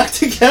it all back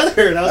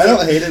together. And I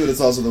don't hate it, but it's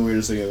also the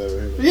weirdest thing I've ever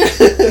heard. Yeah.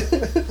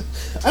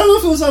 I don't know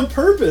if it was on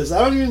purpose. I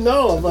don't even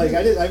know. I'm like,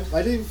 I didn't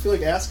even feel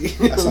like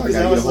asking. I saw a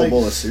guy eat a whole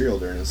bowl of cereal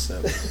during his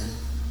set.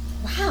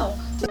 Wow.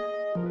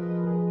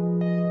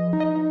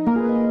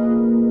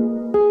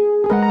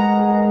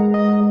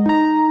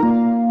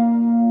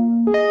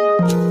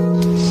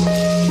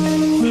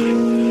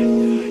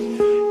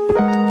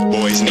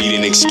 Boys need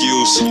an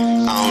excuse.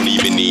 I don't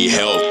even need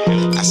help.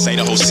 I say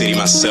the whole city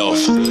myself.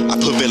 I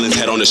put villains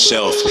head on the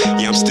shelf.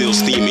 Yeah, I'm still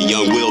steaming,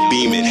 young Will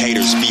beaming.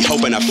 Haters be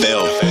hoping I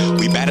fell.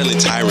 We battling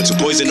tyrants who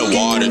poison the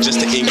water just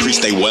to increase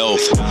their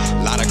wealth.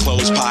 Lot of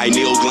closed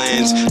pineal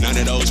glands, none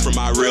of those for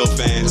my real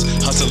fans.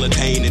 Hustle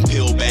attain and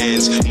pill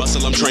bands.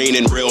 Muscle I'm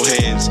training real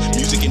hands.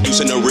 Music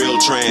inducing a real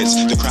trance.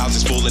 The crowds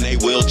is full and they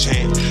will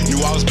chant.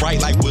 Knew I was bright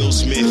like Will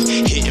Smith.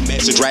 Hitting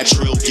message rap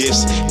shrill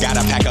gifts. Got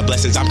a pack of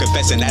blessings, I'm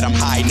confessing that I'm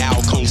high now.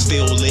 Cone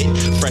still lit.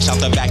 Fresh out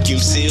the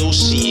vacuum seal.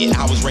 Shit,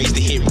 I was raised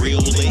to hit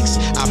real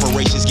licks.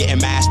 Operations getting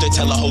mastered.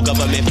 Tell the whole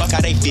government fuck how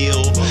they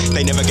feel.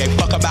 They never gave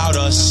fuck about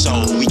us,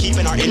 so we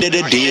keeping our end of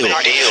the deal.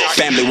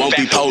 Family won't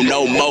be po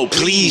no more.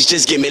 Please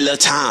just give me a little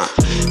time.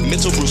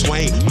 Mental Bruce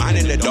Wayne, mine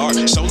in the dark.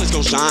 Soul is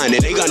gon' shine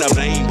and they gonna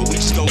blame, but we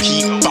just gon'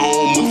 keep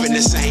on moving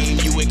the same.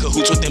 You in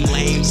cahoots with them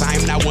lames. I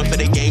am not one for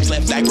the games.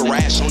 Left like a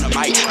rash on the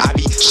mic. I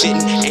be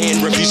shitting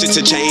and refusing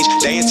to change.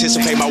 They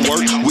anticipate my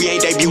work. We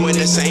ain't debuting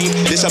the same.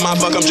 This time I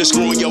fuck, I'm just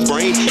screwing your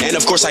brain. And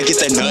of course I get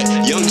the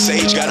nut. Young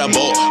Sage got a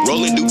bolt.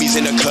 Rolling doobies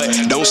in the cut.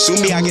 Don't sue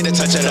me, I get a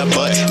touch of the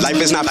butt.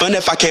 Life is not fun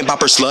if I can't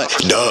bop her slut.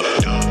 Duh.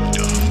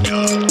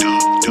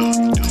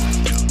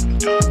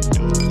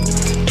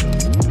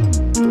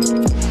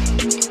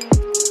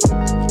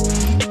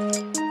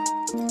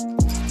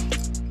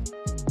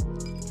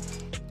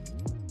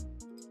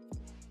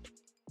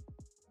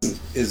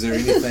 Is there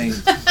anything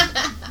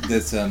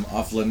that's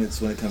off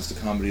limits when it comes to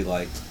comedy,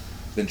 like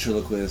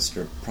ventriloquist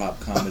or prop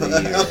comedy?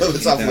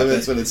 It's off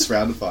limits when it's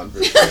frowned upon.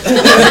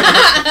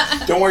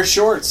 Don't wear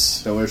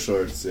shorts. Don't wear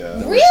shorts, yeah.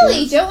 Don't wear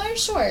shorts?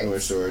 Don't wear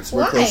shorts.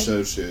 Why? Wear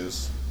closed-toed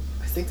shoes.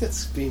 I think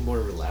that's being more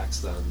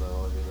relaxed on,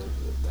 though. I mean,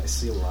 I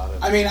see a lot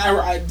of... I mean,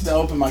 the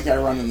open mic I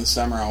run in the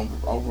summer,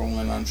 I'll roll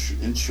in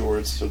in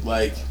shorts, but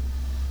like...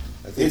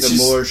 I think the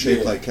more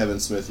shaped like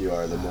Kevin Smith you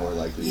are, the more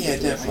likely you Yeah,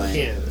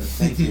 definitely.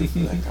 Thank you for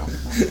that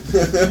compliment.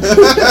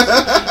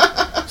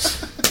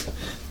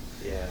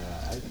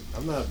 Yeah,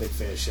 I'm not a big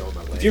fan of showing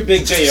my legs. If you're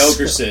Big J.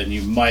 Okerson,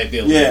 you might be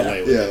able to get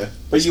away with it.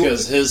 But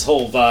because his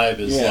whole vibe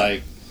is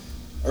like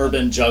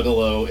urban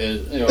juggalo,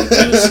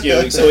 kind of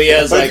skewing. So he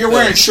has but like. If you're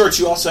wearing shorts,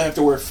 you also have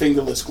to wear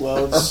fingerless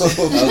gloves.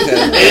 Okay.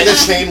 And a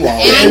chain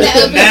wallet.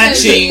 And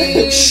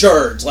matching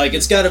shirt. Like,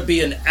 it's got to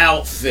be an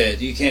outfit.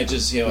 You can't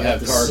just,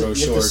 have cargo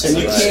shorts. And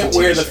you can't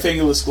wear the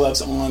fingerless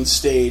gloves on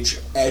stage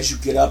as you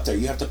get up there.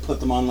 You have to put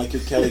them on like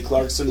your Kelly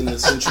Clarkson in the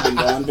Since You Been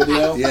Gone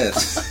video.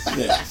 Yes.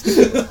 Yeah.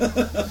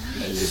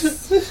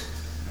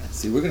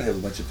 See, we're going to have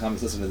a bunch of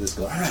comics listening to this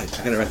going, all right,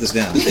 I got to write this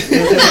down.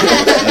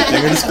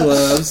 Fingerless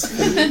gloves.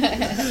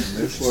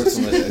 No shorts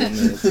on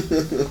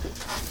it.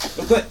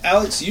 But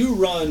Alex, you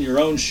run your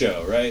own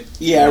show, right?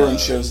 Yeah, I run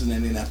shows in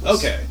Indianapolis.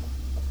 Okay.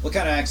 What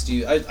kind of acts do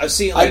you? I've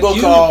seen. Like, I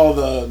book all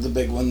the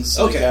big ones.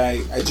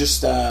 Okay. Like I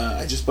just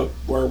booked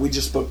we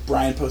just booked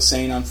Brian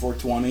Posehn on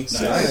 420.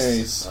 So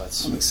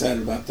Nice. I'm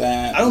excited about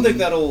that. I don't think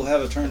that'll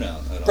have a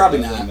turnout.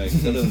 Probably that not.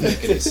 That doesn't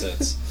make any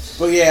sense.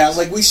 But yeah,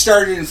 like we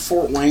started in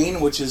Fort Wayne,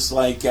 which is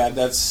like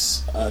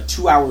that's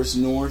 2 hours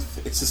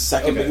north. It's the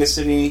second biggest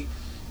city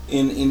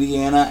in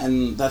Indiana,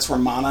 and that's where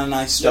Mana and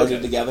I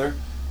started together.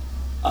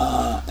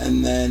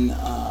 And then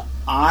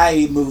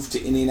I moved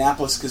to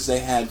Indianapolis because they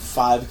had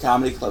 5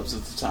 comedy clubs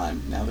at the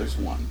time. Now there's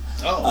 1.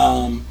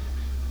 Oh.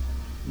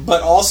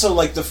 But also,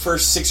 like the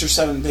first 6 or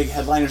 7 big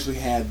headliners we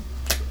had,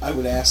 I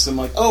would ask them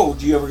like, "Oh,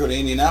 do you ever go to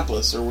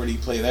Indianapolis, or where do you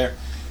play there?"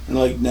 And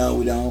they're like, "No,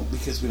 we don't,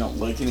 because we don't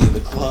like any of the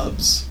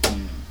clubs."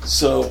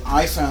 So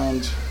I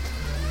found.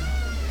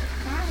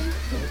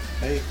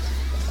 Hey.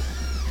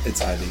 It's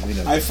Ivy. We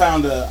know. I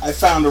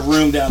found a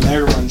room down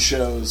there to run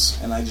shows,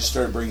 and I just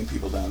started bringing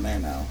people down there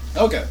now.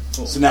 Okay.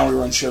 Cool. So now we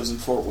run shows in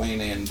Fort Wayne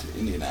and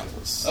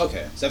Indianapolis.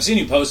 Okay. So I've seen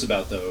you post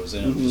about those,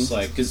 and I'm just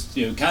like, because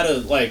kind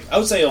of like I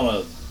would say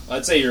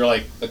I'd say you're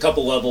like a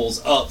couple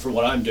levels up from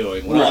what I'm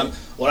doing.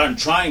 What I'm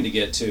trying to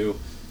get to,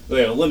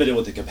 limited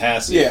with the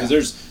capacity. Yeah. Because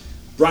there's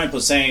Brian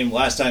Posehn.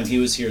 Last time he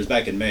was here was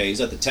back in May.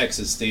 He's at the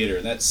Texas Theater,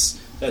 and that's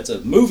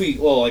a movie,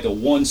 like a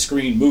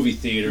 1-screen movie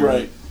theater,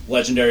 right?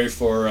 Legendary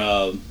for.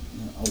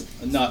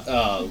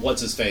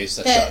 What's his face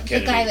that shot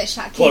Kennedy? The guy that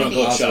shot quote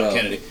Kennedy. unquote shot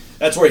Kennedy.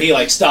 That's where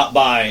he stopped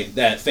by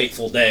that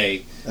fateful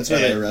day. That's where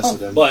they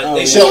arrested him. But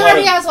they Lee show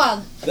Harvey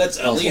Oswald.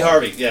 That's Lee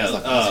Harvey. Yeah,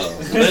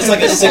 but it's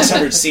like a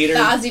 600 seater. The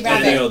Aussie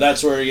Rabbit. And,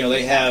 that's where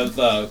they have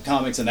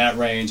comics in that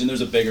range, and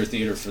there's a bigger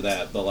theater for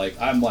that. But like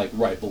I'm like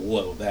right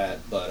below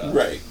that. But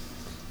right.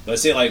 But I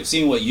see, like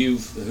seeing who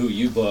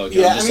you book.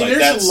 Yeah, I'm just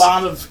there's a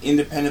lot of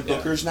independent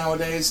bookers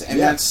nowadays, and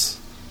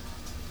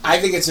I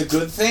think it's a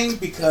good thing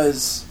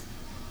because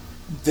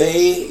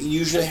they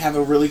usually have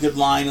a really good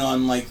line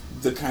on like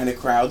the kind of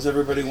crowds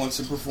everybody wants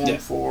to perform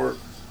for.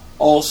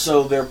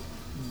 Also, they're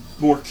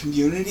more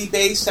community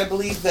based, I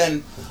believe,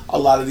 than a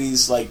lot of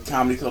these like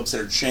comedy clubs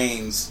that are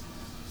chains.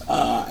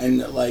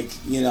 And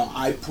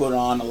I put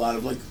on a lot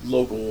of like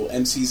local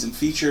MCs and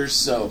features,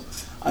 so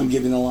I'm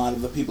giving a lot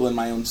of the people in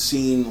my own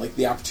scene like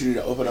the opportunity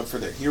to open up for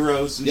their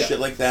heroes and shit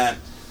like that.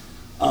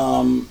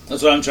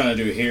 That's what I'm trying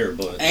to do here,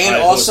 but and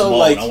also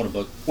like I want to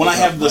book when I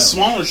have the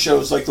smaller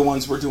shows like the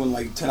ones we're doing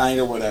like tonight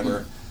or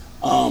whatever,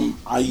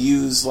 I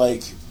use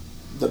like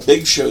the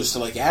big shows to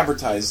like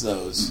advertise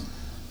those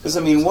because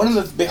one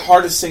of the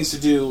hardest things to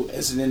do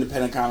as an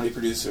independent comedy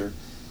producer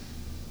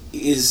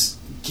is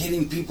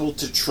getting people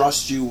to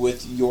trust you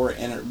with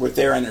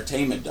their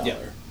entertainment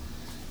dollar.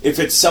 If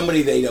it's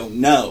somebody they don't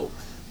know.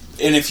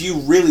 And if you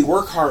really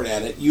work hard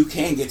at it, you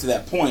can get to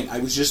that point.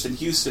 I was just in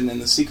Houston,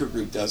 and the Secret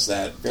Group does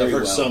that very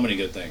well. I've heard so many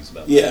good things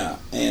about that. Yeah,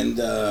 and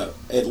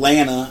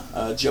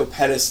Atlanta, Joe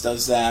Pettis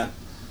does that,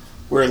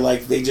 where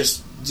like they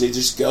just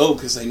go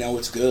because they know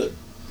it's good.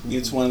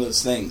 It's one of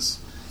those things.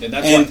 And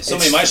that's why so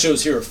many of my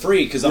shows here are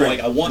free because I'm like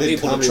I want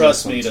people to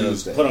trust me to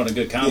put on a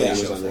good comedy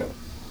show for them.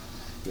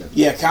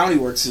 Yeah, Comedy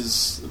Works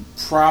is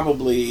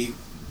probably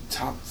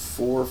top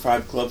 4 or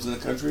 5 clubs in the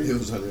country. It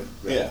was unreal.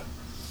 Yeah.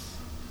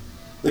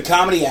 The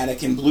Comedy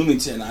Attic in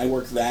Bloomington, I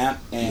work that,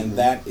 and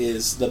that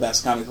is the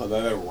best comedy club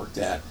I've ever worked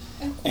at.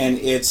 And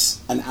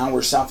it's an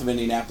hour south of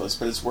Indianapolis,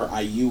 but it's where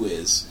IU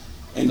is.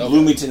 And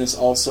Bloomington is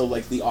also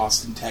like the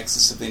Austin,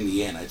 Texas of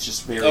Indiana. It's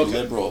just very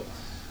liberal.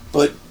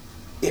 But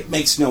it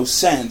makes no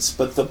sense,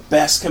 but the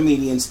best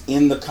comedians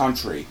in the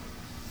country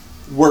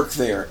work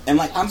there. And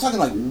like I'm talking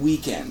like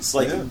weekends.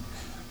 Like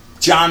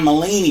John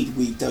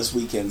Mulaney does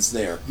weekends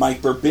there.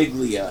 Mike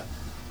Birbiglia,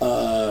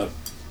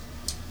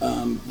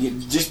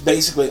 just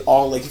basically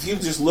all like if you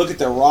just look at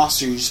their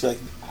roster, you just be like,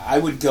 I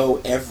would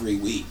go every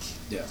week.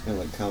 Yeah, it's kind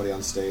of like Comedy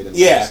on State.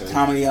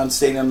 Comedy on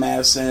State in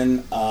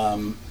Madison.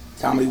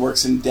 Comedy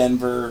Works in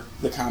Denver.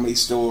 The Comedy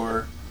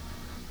Store.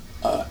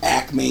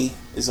 Acme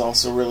is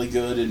also really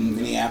good in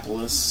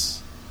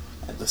Minneapolis.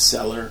 At the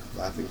Cellar.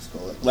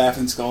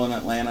 Laughing Skull in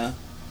Atlanta.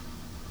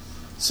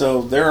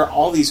 So there are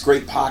all these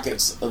great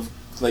pockets of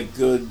like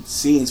good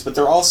scenes, but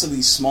there are also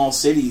these small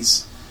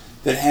cities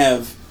that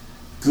have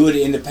good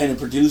independent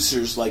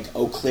producers. Like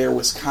Eau Claire,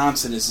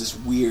 Wisconsin is this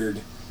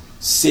weird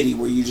city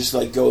where you just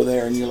like go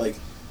there and you're like,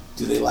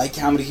 do they like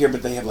comedy here?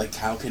 But they have like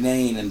Kyle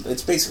Kinane, and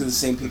it's basically the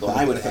same people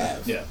I would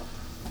have. Yeah.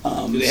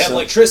 Do they have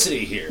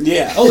electricity here?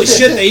 Yeah. Holy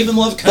shit, they even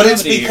love comedy.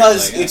 But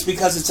it's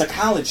because it's a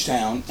college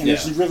town and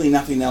there's really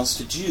nothing else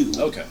to do.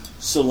 Okay.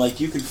 So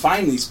like you can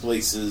find these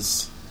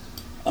places.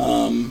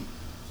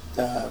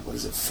 What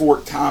is it?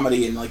 Fort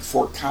Comedy in like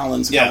Fort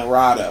Collins,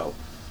 Colorado.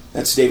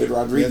 That's David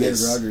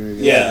Rodriguez.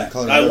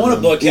 I want to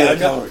book him.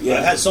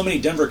 I've had so many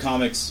Denver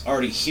comics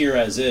already here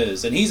as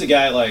is, and he's a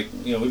guy like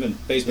we've been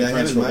basement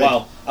friends for a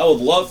while. I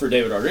would love for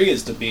David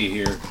Rodriguez to be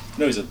here. I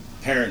know he's a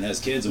parent and has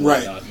kids and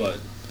whatnot, but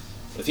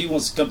if he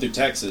wants to come through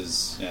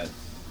Texas,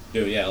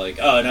 Dude, yeah, like,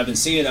 and I've been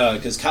seeing,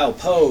 because Kyle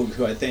Pogue,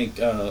 who I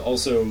think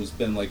also has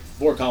been, like,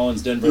 Fort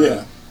Collins, Denver,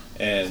 Yeah.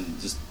 and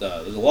just,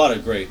 there's a lot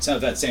of great,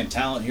 I've had Sam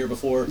Talent here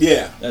before.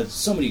 Yeah.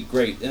 So many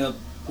great,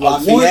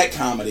 Lafayette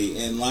Comedy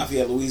in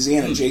Lafayette,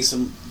 Louisiana.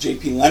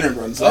 J.P. Leonard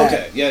runs that.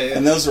 Okay, yeah.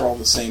 And those are all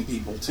the same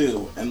people,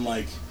 too. And,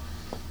 like,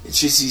 it's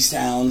just these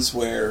towns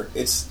where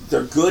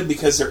they're good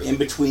because they're in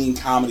between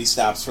comedy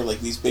stops for,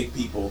 like, these big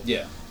people.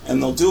 Yeah.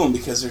 And they'll do them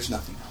because there's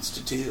nothing else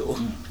to do.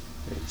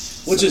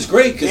 Which is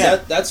great,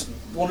 because that's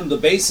one of the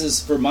bases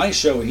for my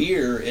show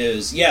here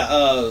is,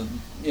 I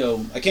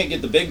can't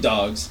get the big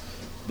dogs,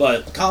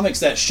 but comics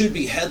that should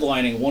be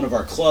headlining one of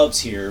our clubs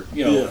here,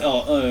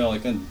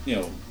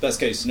 best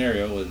case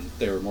scenario, and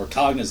they were more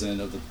cognizant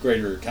of the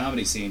greater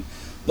comedy scene.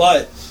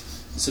 But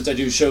since I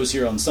do shows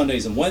here on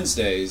Sundays and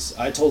Wednesdays,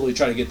 I totally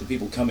try to get the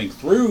people coming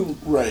through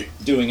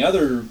doing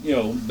other,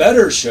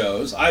 better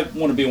shows. I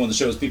want to be one of the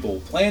shows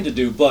people plan to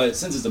do, but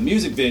since it's a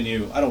music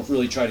venue, I don't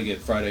really try to get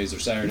Fridays or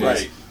Saturdays.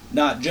 Right.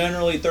 Not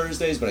generally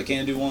Thursdays, but I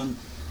can do one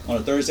on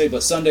a Thursday,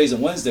 but Sundays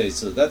and Wednesdays.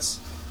 So that's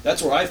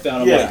where I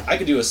found like, I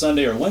could do a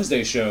Sunday or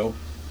Wednesday show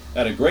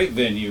at a great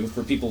venue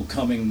for people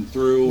coming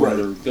through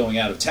or going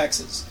out of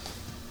Texas.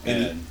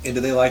 And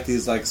do they like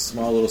these like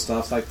small little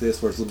stops like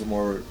this where it's a little bit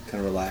more kind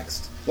of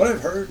relaxed? What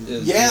I've heard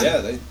is,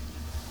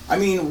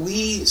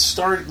 we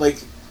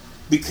started,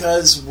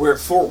 because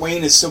Fort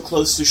Wayne is so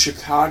close to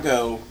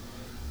Chicago,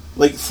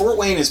 Fort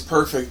Wayne is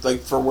perfect,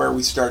 for where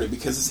we started,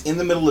 because it's in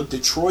the middle of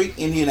Detroit,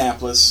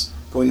 Indianapolis,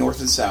 going north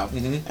and south,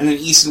 and then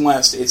east and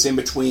west, it's in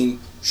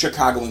between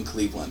Chicago and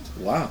Cleveland.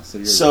 Wow.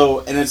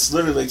 And it's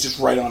literally just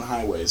right on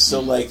highways.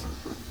 So,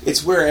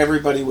 it's where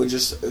everybody would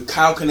just...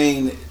 Kyle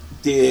Kinane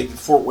did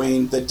Fort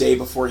Wayne the day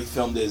before he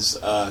filmed his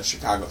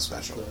Chicago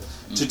special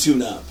to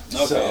tune up.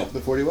 Okay. So,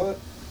 The 40 watt?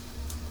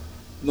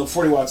 No,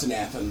 40 watts in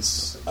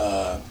Athens,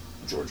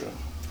 Georgia.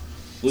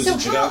 So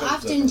how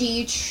often do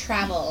you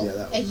travel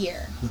a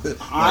year?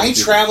 I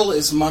travel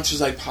as much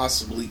as I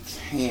possibly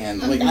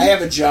can. I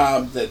have a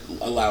job that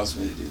allows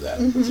me to do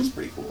that, which is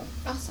pretty cool.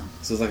 Awesome.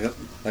 So it's like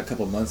a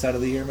couple months out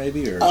of the year,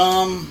 maybe, or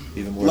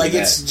even more.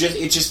 As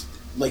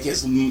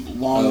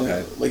long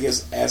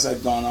as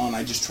I've gone on,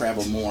 I just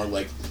travel more.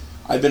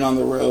 I've been on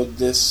the road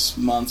this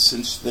month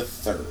since the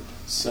 3rd,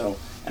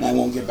 and I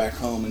won't get back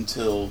home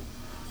until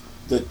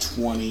the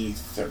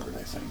 23rd,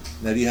 I think.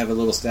 Now, do you have a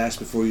little stash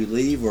before you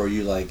leave, or are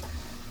you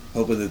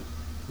hoping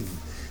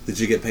that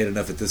you get paid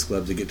enough at this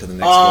club to get to the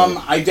next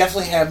club? I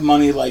definitely have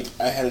money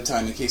ahead of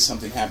time in case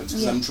something happens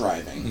because I'm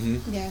driving.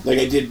 Mm-hmm. Yeah.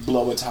 I did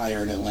blow a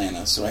tire in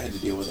Atlanta, so I had to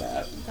deal with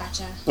that.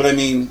 Gotcha. But I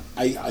mean,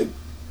 I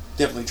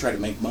definitely try to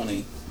make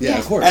money. Yeah,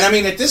 of course. And I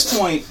mean, at this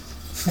point,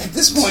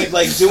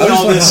 doing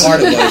all this,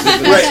 hard it was.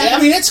 right?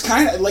 I mean, it's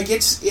kind of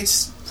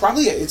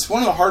it's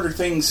one of the harder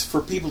things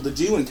for people to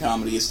do in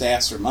comedy is to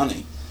ask for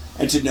money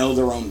and to know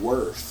their own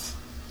worth.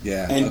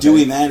 Yeah. And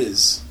doing that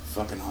is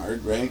fucking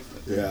hard, right?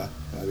 Yeah,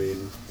 I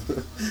mean...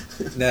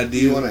 Now, do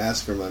you want to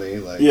ask for money?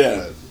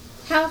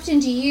 How often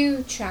do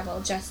you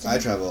travel, Justin? I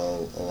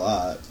travel a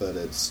lot, but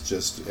it's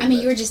just...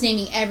 you were just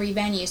naming every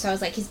venue, so I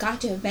was like, he's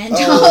got to have been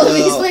to all of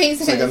these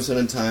places. It's I'm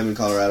spending time in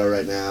Colorado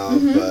right now,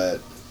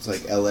 but it's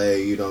LA,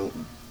 you don't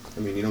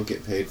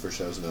get paid for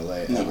shows in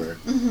LA ever.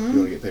 You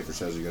want to get paid for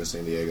shows, you go to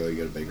San Diego, you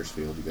go to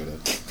Bakersfield, you go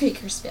to...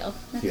 Bakersfield.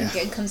 Nothing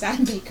good comes out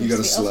of Bakersfield. You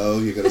go to SLO,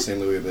 you go to San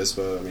Luis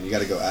Obispo. You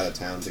got to go out of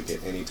town to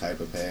get any type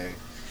of pay.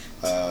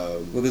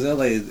 Because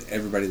LA,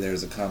 everybody there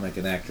is a comic,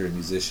 an actor, a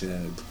musician,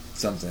 and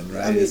something,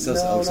 right? I mean, it's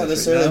not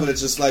necessarily, but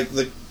it's just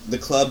the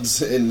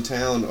clubs in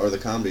town or the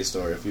Comedy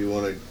Store. If you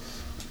want to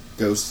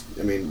go,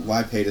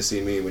 why pay to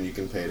see me when you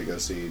can pay to go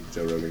see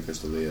Joe Rogan, Chris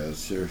D'Elia,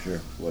 sure, On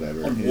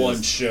whatever.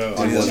 one show.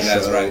 On one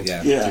That's show, right,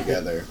 yeah.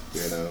 Together,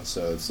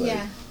 so it's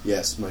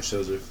yes, my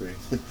shows are free,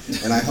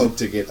 and I hope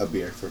to get a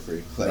beer for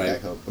free. I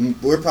hope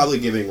we're probably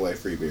giving away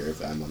free beer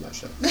if I'm on that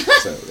show.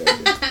 So,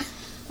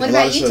 what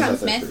about you, Tom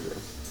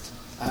Smith?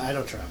 I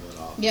don't travel at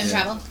all. You don't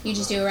travel? You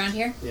just do around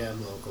here? Yeah,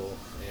 I'm local,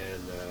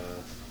 and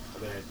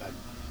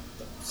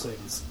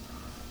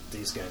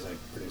these guys, I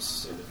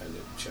produce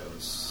independent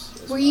shows.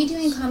 Were you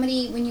doing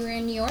comedy when you were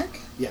in New York?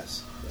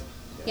 Yes.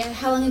 Yeah,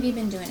 how long have you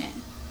been doing it?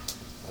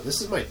 This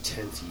is my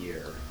 10th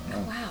year.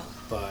 Oh, wow.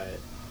 But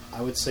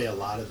I would say a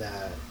lot of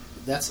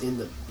that's in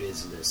the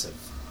business of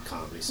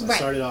comedy. So I Right.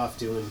 started off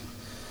doing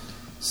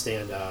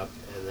stand-up,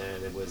 and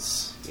then it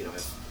was, I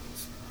have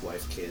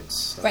wife, kids,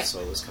 stuff, Right.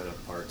 so it was kind of a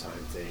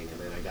part-time thing. And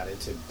then I got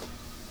into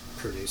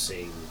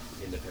producing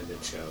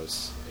independent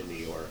shows in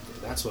New York,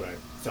 and that's what I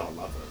fell in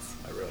love with.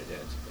 I really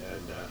did.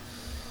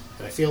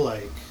 And I feel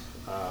like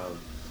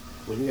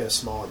when you get a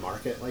smaller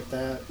market like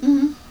that,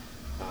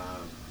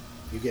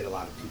 you get a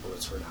lot of people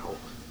that turn out.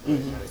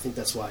 And I think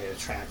that's why it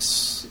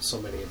attracts so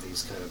many of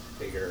these kind of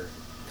bigger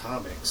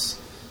comics.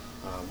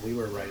 We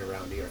were right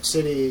around New York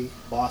City,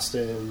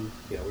 Boston.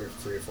 We were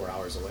 3 or 4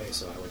 hours away,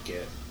 so I would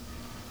get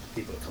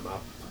people to come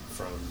up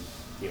from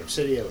New York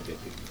City. I would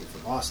get people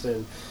from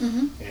Boston.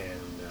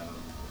 And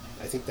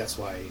I think that's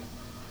why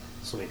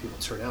so many people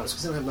turn out. It's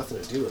because they don't have nothing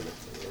to do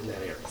in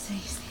that area.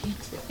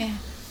 Yeah.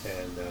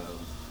 And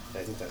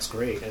I think that's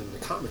great. And the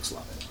comics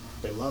love it.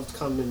 They loved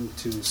coming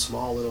to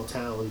small little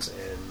towns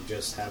and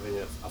just having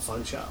a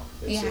fun show.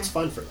 It's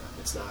fun for them.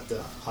 It's not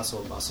the hustle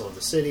and bustle of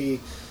the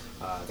city.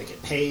 They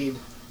get paid.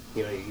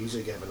 You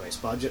usually get a nice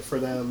budget for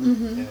them,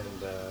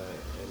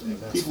 and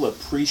that's, people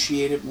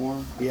appreciate it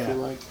more. I feel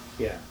like.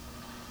 Yeah,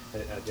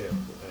 I do. And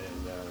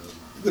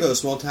you go to a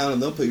small town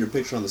and they'll put your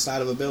picture on the side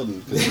of a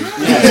building.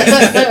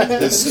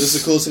 It's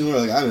the coolest thing in the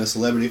world. Like, I'm a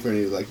celebrity for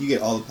you. Like, you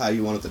get all the pie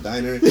you want at the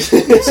diner. It's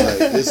like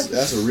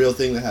that's a real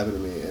thing that happened to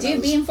me. And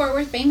dude, being Fort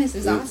Worth famous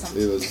is awesome.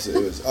 It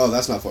was. Oh,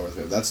 that's not Fort Worth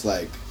famous. That's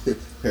like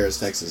Paris,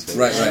 Texas.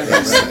 Famous. Right.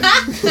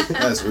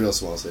 That's a real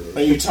small city.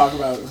 But you talk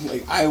about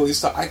I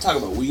talk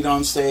about weed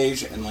on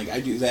stage, and I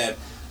do that.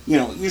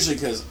 Usually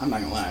because, I'm not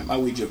going to lie, my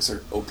weed jokes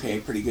are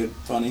okay, pretty good,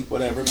 funny,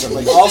 whatever.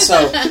 But,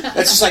 also,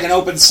 that's just an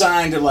open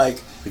sign to,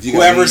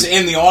 whoever's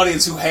in the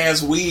audience who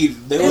has weed.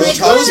 Those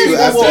people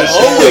will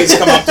always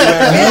come up to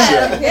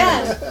their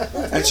Yeah.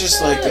 That's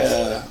just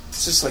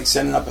it's just like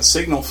sending up a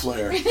signal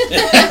flare.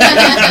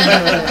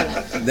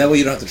 That way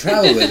you don't have to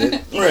travel with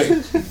it.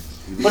 Right.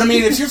 But, I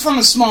mean, if you're from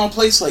a small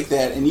place like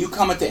that, and you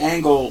come at the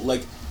angle,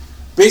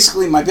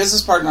 basically, my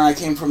business partner and I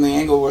came from the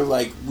angle where,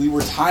 we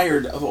were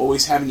tired of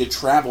always having to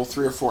travel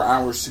 3 or 4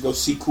 hours to go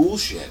see cool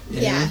shit.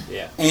 Yeah.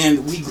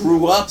 And we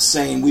grew up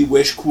saying we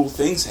wish cool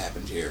things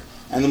happened here.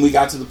 And then we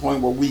got to the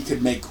point where we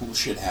could make cool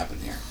shit happen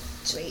here.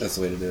 Sweet. That's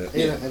the way to do it.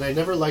 Yeah, and I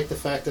never liked the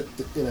fact that,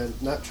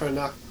 not trying to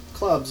knock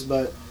clubs,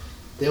 but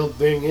they'll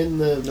bring in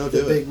the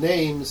big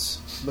names,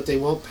 but they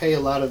won't pay a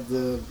lot of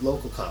the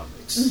local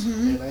comics.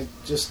 Mm-hmm. And I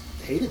just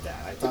hated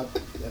that. I thought,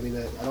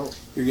 I don't...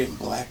 You're getting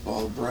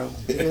blackballed, bro.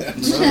 Yeah,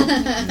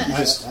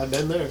 no, I've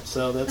been there,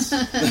 so that's...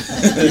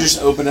 You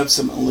just opened up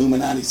some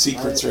Illuminati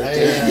secrets right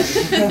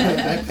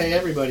there. I pay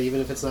everybody,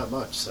 even if it's not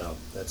much, so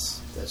that's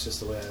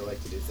just the way I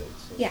like to do things.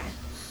 So. Yeah.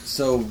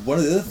 So one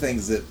of the other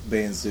things that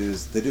bands do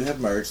is they do have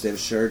merch. They have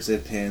shirts, they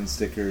have pins,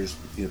 stickers,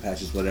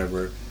 patches,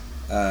 whatever,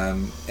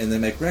 and they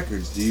make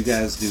records. Do you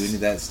guys do any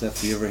of that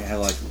stuff? Do you ever have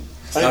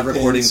live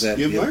recordings that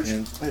you have merch?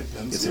 I have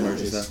pins. Get some merch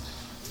and stuff.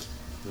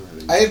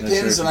 I have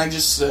pins, and I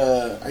just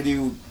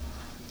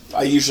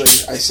I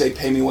say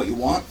pay me what you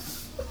want,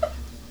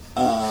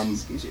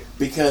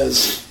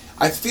 because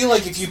I feel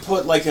like if you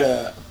put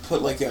a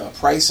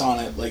price on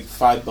it, like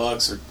 $5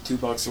 or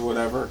 $2 or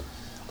whatever,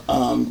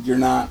 you're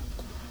not.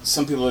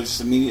 Some people are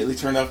just immediately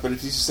turned off. But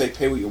if you just say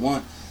pay what you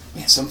want,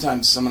 man,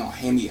 sometimes someone will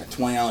hand me a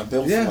 $20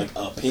 bill for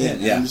a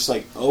pin. And I'm just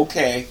like,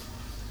 okay.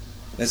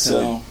 That's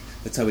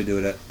how we do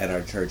it at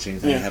our church.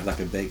 Anything we have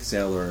a bake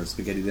sale or a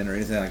spaghetti dinner or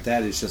anything like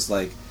that, it's just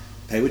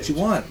pay what you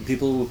want.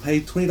 People will pay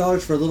 $20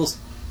 for a little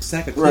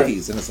sack of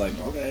cookies, and it's like,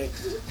 okay,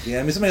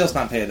 somebody else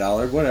might pay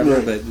 $1,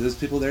 whatever, but there's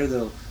people there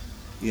that'll,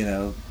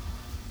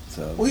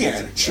 So we are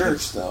at a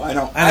church, though. I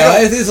don't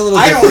it is a little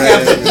I different. don't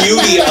have the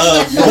beauty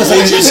of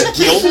religious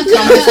guilt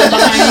coming from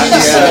behind me.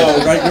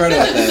 So right about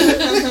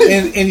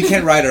that, and you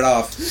can't write it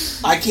off.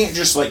 I can't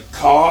just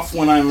cough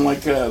when I'm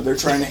they're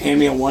trying to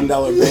hand me a $1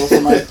 bill for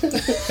my,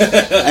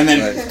 and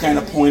then kind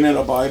of point at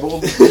a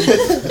Bible.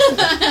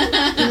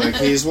 You're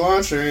he's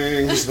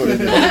watching. That's what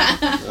it is.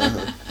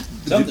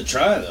 Something to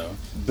try though.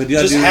 But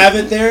just have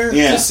it there.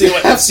 Yeah. See if your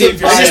I just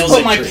sales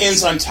put my increase.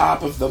 pins on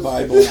top of the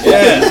Bible.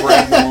 And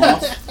grab them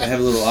off. I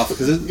have a little offer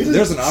because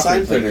there's an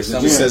offering player It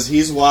somewhere. says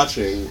he's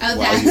watching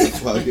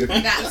while you.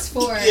 That's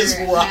for He's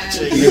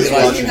watching. He's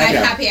watching.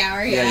 happy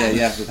hour.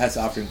 Yeah. But that's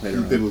the offering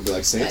player. People would be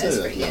like, Santa. That's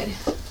pretty good.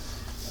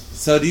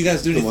 So, do you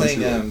guys do The ones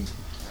who anything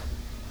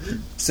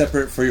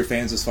separate for your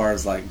fans as far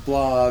as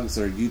blogs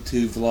or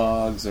YouTube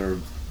vlogs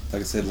or,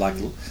 like I said,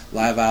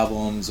 live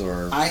albums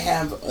or? I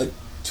have a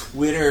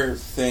Twitter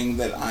thing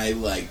that I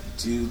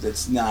do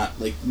that's not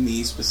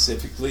me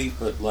specifically,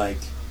 but I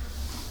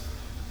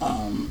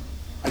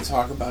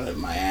talk about it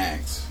in my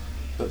act,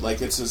 but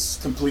it's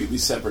a completely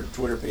separate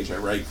Twitter page I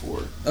write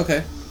for.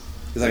 Okay,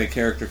 it's like a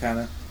character kind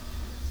of.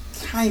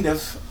 Kind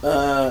of.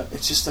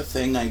 It's just a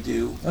thing I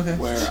do. Okay.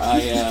 Where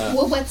I.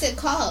 Well, what's it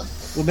called?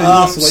 Well, maybe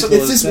wants to wait so till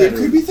It's this set weird, or-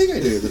 creepy thing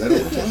I do that I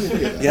don't want to tell you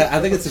about. Yeah, I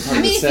think it's a part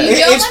of the if set. you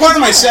don't It's part of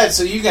my wanna tell set,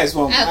 so you guys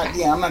won't.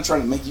 Okay. I'm not trying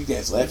to make you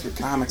guys laugh. You're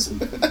comics and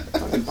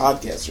fucking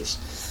podcasters.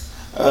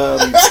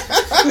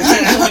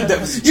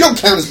 You don't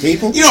count as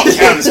people. You don't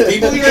count as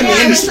people. You're in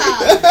the industry.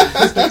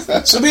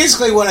 industry. So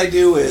basically, what I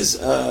do is,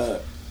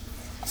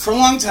 for a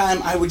long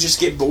time, I would just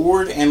get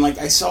bored, and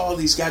I saw all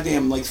these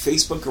goddamn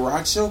Facebook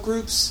garage sale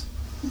groups,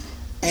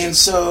 and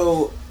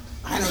so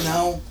I don't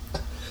know,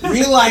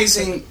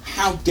 realizing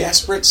how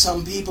desperate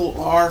some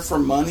people are for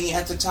money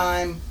at the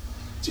time,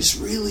 just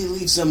really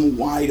leaves them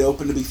wide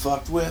open to be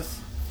fucked with.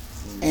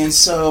 And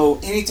so,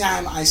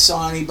 anytime I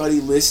saw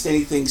anybody list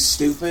anything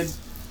stupid,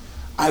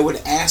 I would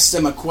ask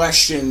them a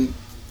question,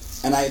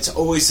 and it's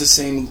always the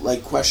same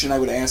question I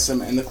would ask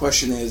them, and the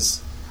question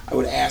is, I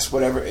would ask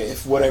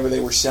if whatever they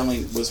were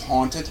selling was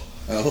haunted.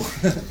 Oh.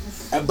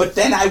 But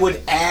then I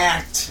would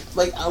act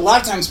a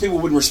lot of times people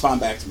wouldn't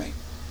respond back to me,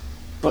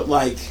 but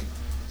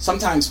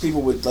sometimes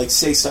people would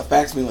say stuff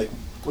back to me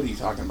what are you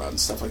talking about and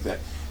stuff like that,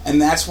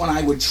 and that's when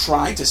I would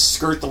try to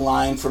skirt the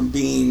line from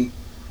being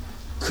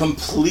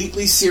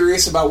completely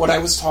serious about what I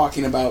was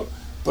talking about,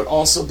 but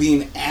also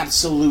being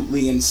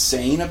absolutely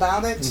insane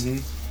about it,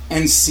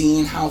 and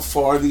seeing how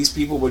far these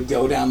people would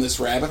go down this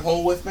rabbit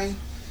hole with me.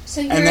 So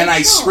you're And then a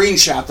I troll.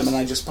 screenshot them and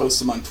I just post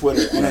them on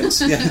Twitter. And it's,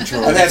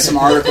 troll. I've had some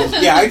articles.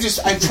 Yeah,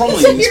 I'm trolling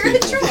So these you're a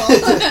people.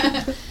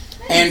 troll.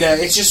 And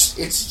it's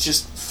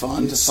just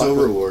fun to It's fuck so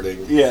with.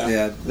 rewarding. Yeah.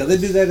 Yeah, now they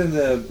do that in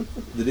the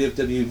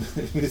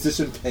DFW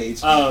musician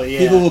page. Oh, yeah.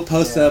 People will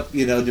post Yeah. up,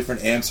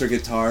 different amps or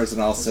guitars,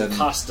 and all of a It's a sudden,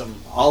 custom.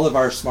 all of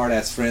our smart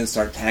ass friends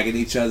start tagging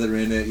each other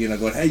in it.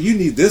 Going, "Hey, you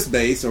need this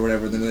bass or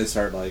whatever." And then they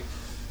start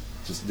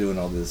just doing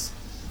all this.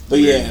 But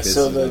weird yeah, bits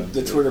so and,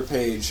 the Twitter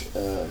page,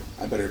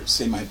 I better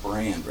say my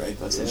brand, right?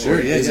 That's the Sure,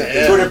 word. yeah.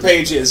 The Twitter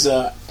page is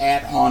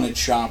at Haunted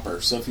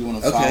Shopper. So if you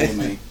want to Okay.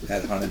 follow me,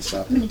 At Haunted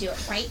Shop. I'm gonna do it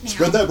right now.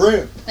 Spread that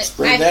brand. But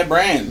spread that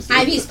brand.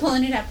 Ivy's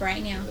pulling it up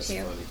right now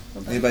too.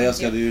 Anybody else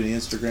got to do any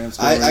Instagram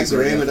stuff? I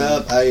gram it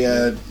up.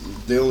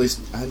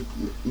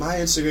 My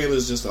Instagram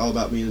is just all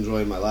about me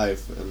enjoying my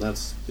life, and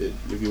that's it.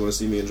 If you want to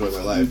see me enjoy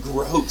my life,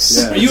 Gross.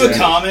 Yeah. Are you a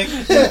Exactly.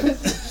 comic?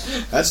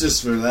 that's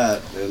just for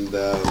that. And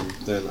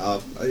then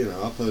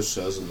I'll post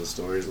shows and the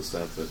stories and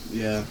stuff. But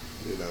yeah,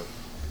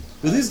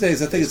 Well, these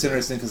days, I think it's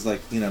interesting because,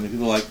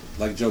 people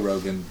like Joe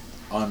Rogan,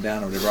 on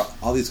down or whatever,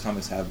 all these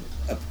comics have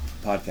a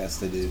podcast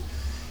they do.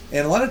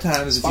 And a lot of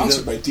times,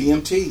 Sponsored by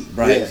DMT.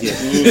 Right,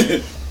 yeah.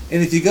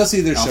 And if you go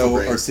see their Alpha show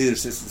Brain. or see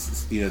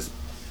their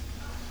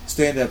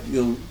stand up,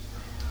 you'll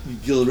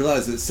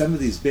realize that some of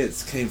these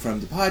bits came from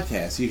the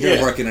podcast. You hear them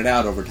Yeah. working it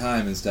out over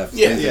time and stuff.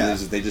 Yeah. Things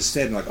that Yeah. They just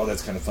said, and oh,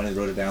 that's kind of funny. They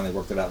wrote it down. They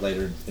worked it out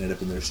later and ended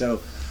up in their show.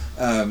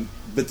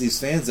 But these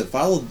fans that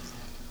followed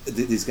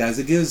these guys,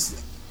 it gives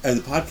the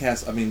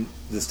podcast,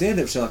 the stand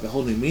up show, a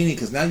whole new meaning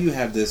because now you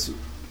have this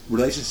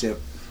relationship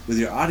with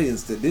your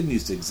audience that didn't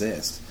used to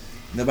exist.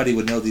 Nobody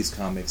would know these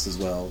comics as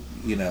well,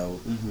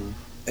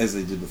 as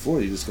they did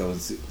before. You just go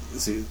and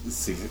see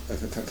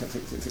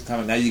a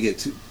comic. Now you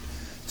get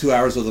 2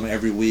 hours with them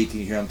every week,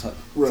 and you hear them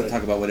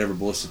talk about whatever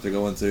bullshit they're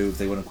going through, if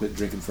they want to quit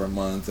drinking for a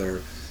month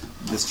or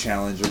this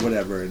challenge or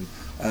whatever. And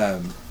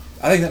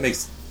I think that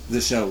makes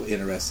the show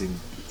interesting,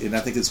 and I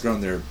think it's grown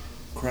their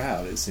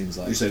crowd. It seems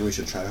like you're saying we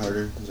should try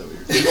harder. Is that what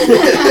you're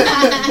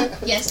saying?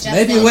 Yes, Justin.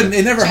 maybe it wouldn't.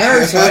 It never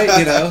hurts, right?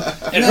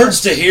 It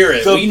hurts to hear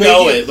it. So We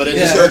know big- it, but it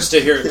just Yeah. hurts to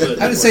hear it.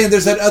 I'm just saying,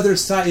 there's that other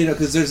side,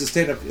 because there's a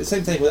stand-up.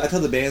 Same thing. I tell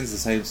the bands the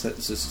same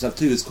stuff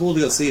too. It's cool to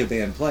go see a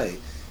band play.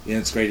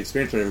 It's a great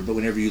experience, whatever. But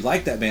whenever you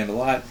like that band a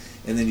lot,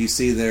 and then you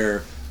see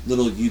their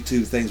little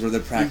YouTube things where they're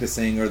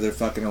practicing or they're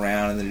fucking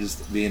around and they're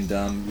just being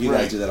dumb. You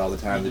guys do that all the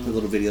time. They put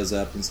little videos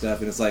up and stuff,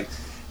 and it's like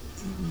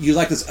you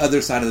like this other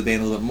side of the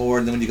band a little bit more.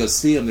 And then when you go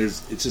see them,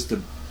 it's just a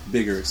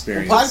bigger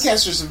experience. Well,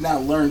 podcasters have now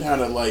learned how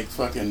to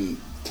fucking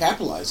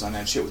capitalize on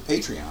that shit with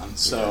Patreon.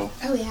 So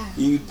Oh yeah.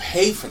 you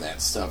pay for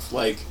that stuff.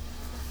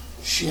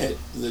 Shit,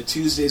 the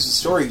Tuesdays with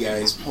Story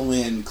guys pull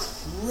in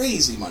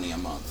crazy money a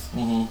month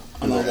on all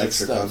For that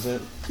extra stuff.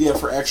 content? Yeah,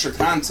 for extra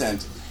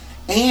content.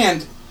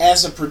 And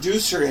as a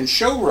producer and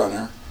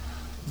showrunner,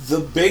 the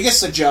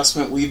biggest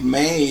adjustment we've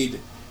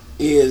made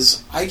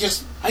is I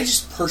just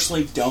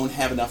personally don't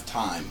have enough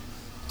time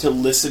to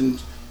listen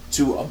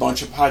to a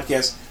bunch of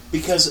podcasts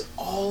because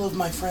all of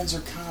my friends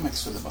are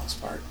comics for the most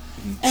part.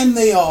 And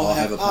they all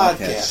have a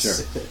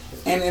podcasts. Sure.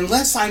 And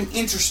unless I'm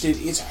interested,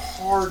 it's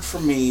hard for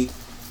me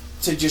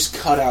to just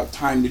cut out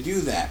time to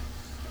do that.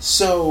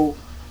 So,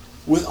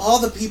 with all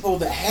the people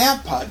that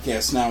have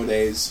podcasts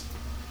nowadays,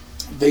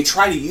 they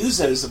try to use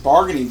that as a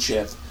bargaining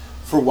chip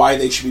for why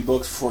they should be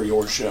booked for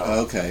your show.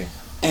 Okay.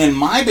 And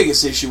my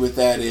biggest issue with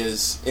that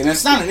is, and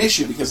it's not an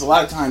issue because a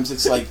lot of times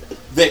it's like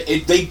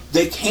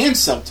they can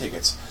sell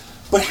tickets,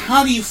 but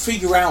how do you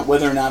figure out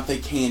whether or not they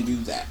can do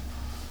that?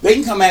 They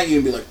can come at you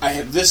and be like, I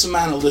have this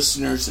amount of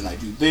listeners and I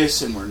do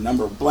this and we're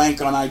number blank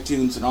on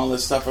iTunes and all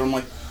this stuff. And I'm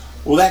like,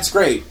 well, that's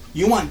great.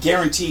 You want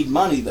guaranteed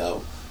money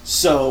though.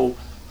 So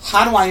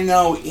how do I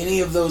know any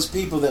of those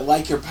people that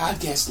like your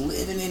podcast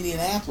live in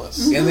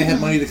Indianapolis? And they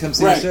have money to come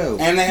see Right. the show.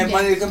 And they have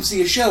money to come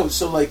see a show.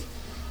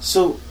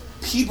 So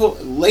people,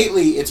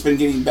 lately it's been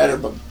getting better,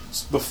 but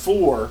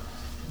before,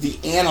 the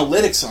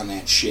analytics on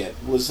that shit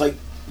was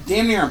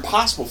damn near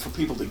impossible for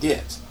people to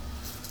get.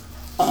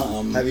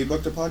 Have you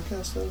booked a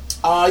podcast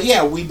though?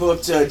 Yeah, we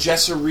booked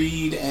Jessa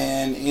Reed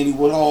and Andy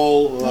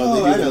Woodhull.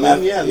 I know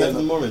them. Yeah, Meth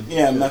and Mormon.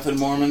 Yeah, Meth and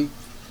Mormon.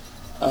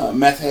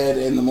 Meth Head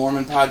and the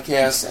Mormon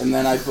podcast. And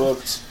then I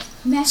booked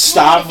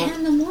Stop. Stav.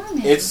 And the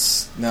Mormons.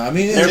 It's... No, I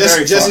mean, They're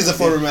very Jesse's a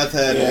fun. former meth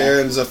head. Yeah.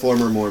 Aaron's a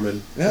former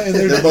Mormon. yeah, and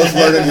They're both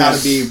learning how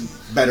to be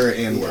better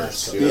and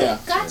worse. you know? Yeah.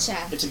 Gotcha.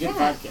 It's a good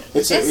Yeah. podcast.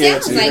 It's That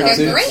it's sounds like a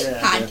good- great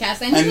Yeah.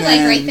 podcast. I And need to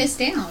then- write this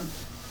down.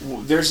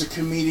 There's a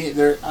comedian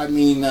there.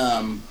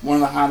 One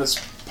of the hottest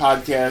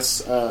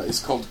podcasts is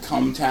called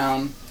Come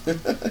Town,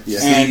 Yeah.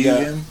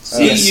 and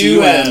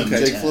C-U-M.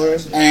 Jake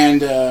Flores.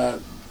 and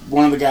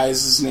one of the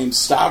guys is named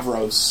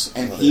Stavros,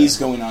 and Oh, he's yeah.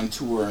 going on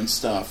tour and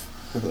stuff.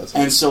 That's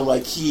And so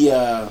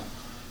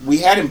we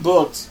had him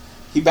booked.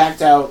 He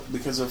backed out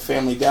because of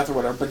family death or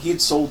whatever, but he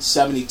had sold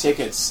 70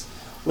 tickets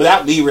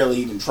without me really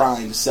even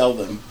trying to sell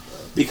them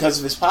because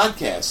of his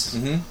podcast.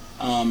 Mhm.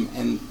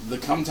 And the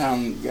Come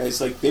Town guys,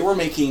 they were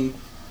making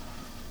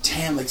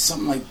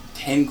something like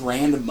 10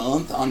 grand a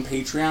month on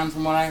Patreon,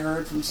 from what I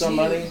heard from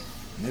somebody.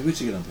 Maybe we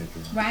should get on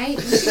Patreon. Right?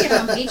 We should get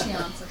on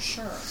Patreon for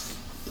sure.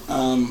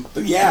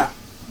 But yeah,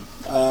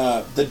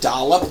 the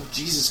Dollop,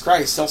 Jesus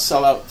Christ, they'll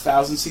sell out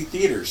 1,000-seat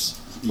theaters.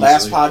 Easily.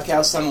 Last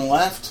podcast on the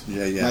left.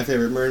 Yeah. My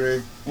favorite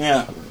murder.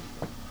 Yeah.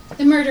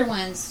 The murder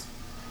ones.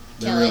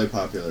 They're really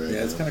popular right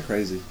Yeah, it's now. kind of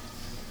crazy.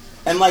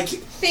 And like,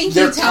 Thank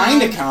they're you, Tom.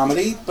 kind of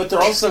comedy, but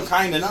they're also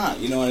kind of not.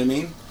 You know what I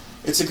mean?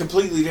 It's a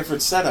completely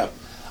different setup.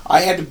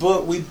 I had to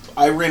book.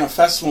 I ran a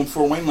festival in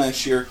Fort Wayne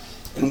last year,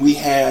 and we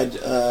had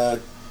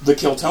the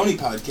Kill Tony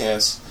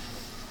podcast,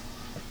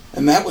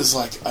 and that was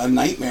like a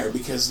nightmare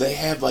because they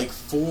had like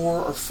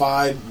 4 or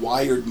 5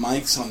 wired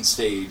mics on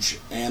stage,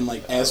 and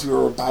like as we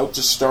were about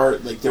to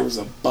start, like there was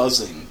a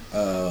buzzing,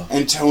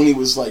 and Tony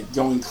was like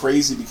going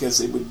crazy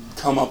because it would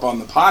come up on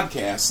the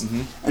podcast,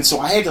 and so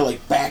I had to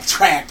like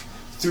backtrack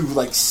through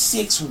like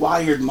 6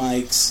 wired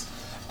mics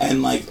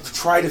and like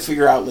try to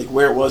figure out like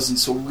where it was, and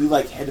so we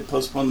like had to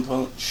postpone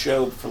the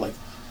show for like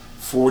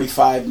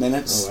 45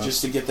 minutes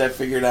just to get that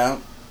figured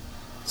out.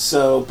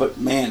 So, but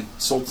man,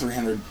 sold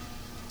 300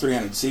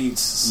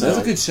 seats. So. That's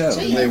a good show.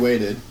 And they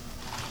waited.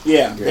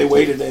 Yeah, they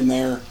waited, and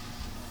they're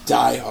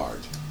die hard.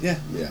 Yeah.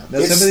 Yeah. No,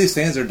 some of these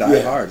fans are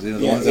die hard. You know,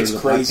 the ones that are the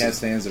crazy. podcast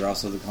fans are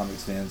also the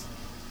comics fans.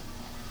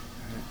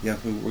 Yeah,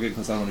 we're getting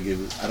close. I don't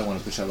want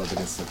to push out up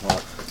against the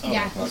clock.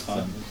 Yeah.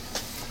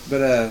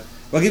 But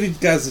I'll give you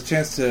guys a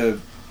chance to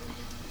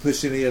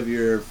push any of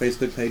your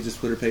Facebook pages,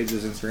 Twitter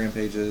pages, Instagram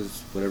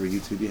pages, whatever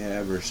YouTube you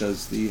have or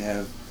shows that you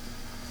have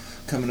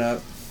coming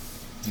up.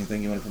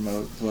 Anything you want to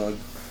promote, plug?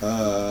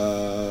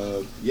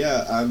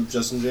 Yeah, I'm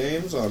Justin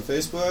James on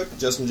Facebook,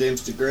 Justin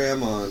James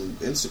DeGram on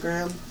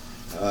Instagram.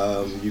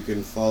 You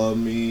can follow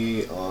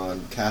me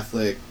on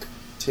Catholic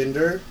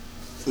Tinder.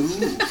 Ooh,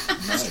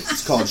 Nice.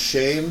 It's called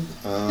Shame.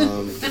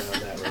 On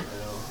that right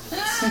now.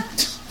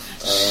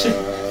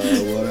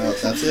 What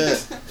else? That's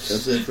it.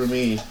 That's it for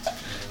me.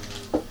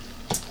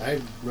 I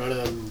run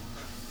a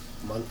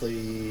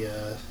monthly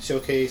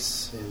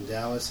showcase in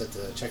Dallas at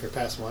the Checker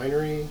Pass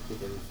Winery. You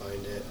can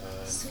find it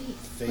on Sweet.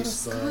 Little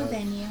ska Facebook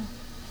venue.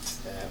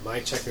 at My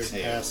Checker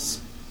Pass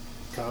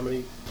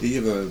Comedy.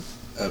 You have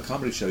a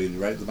comedy show,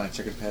 right? The My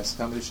Checkered Pass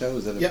comedy show?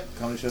 Is that a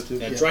comedy show too?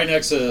 Yeah, it's right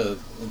next to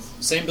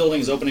same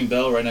building as Opening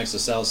Bell, right next to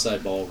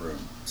Southside Ballroom.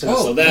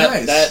 Oh, that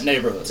nice. that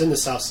neighborhood. It's in the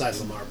South Side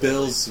Lamar.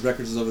 Bill's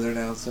Records is over there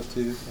now and stuff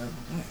too. Oh,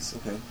 nice.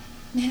 Okay.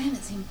 Man, I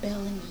haven't seen Bill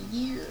in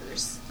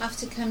years. I'll have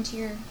to come to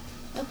your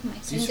open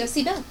mic so we can go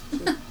see Bill.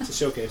 It's a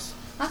showcase.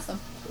 Awesome.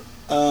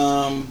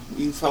 you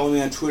can follow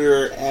me on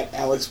Twitter at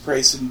Alex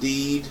Price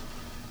Indeed.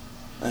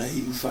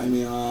 You can find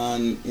me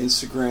on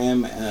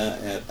Instagram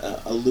at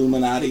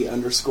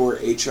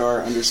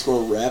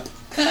Illuminati_HR_rep.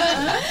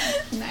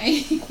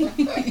 Nice.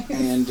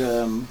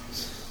 And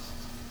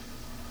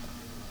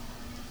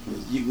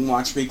you can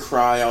watch me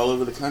cry all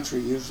over the country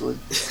usually.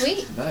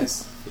 Sweet.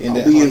 Nice. And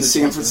I'll be in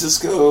San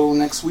Francisco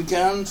next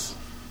weekend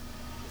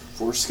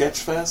for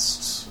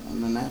Sketchfest,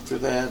 and then after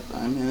that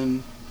I'm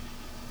in...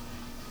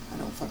 I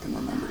don't fucking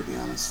remember, to be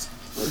honest.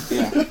 But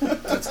yeah.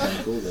 That's kind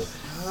of cool though.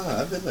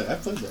 I've been there.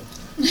 I've played there.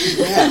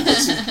 Yeah,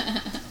 that's it.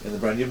 And the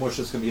Brian, you have more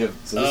shows coming up.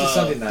 So this is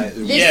Sunday night.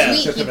 This Yeah.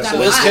 week you've got So a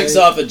this lot. kicks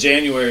off in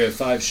January of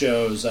 5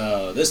 shows.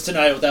 This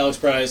tonight with Alex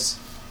Price.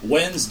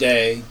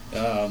 Wednesday,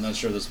 I'm not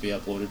sure this will be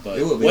uploaded, but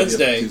It will be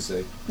Wednesday.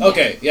 Tuesday.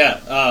 Okay,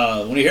 yeah.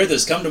 When you hear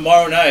this, come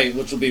tomorrow night,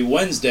 which will be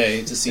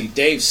Wednesday, to see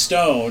Dave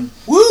Stone,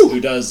 Woo! who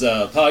does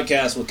a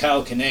podcast with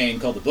Kyle Kinane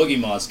called The Boogie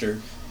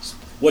Monster,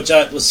 which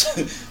was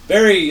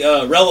very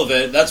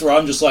relevant. That's where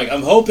I'm just like,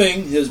 I'm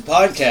hoping his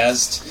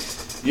podcast,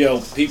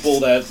 people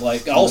that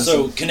like.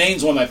 Also,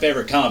 Kinane's one of my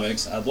favorite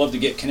comics. I'd love to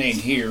get Kinane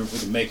here if we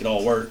can make it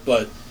all work.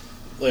 But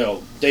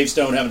Dave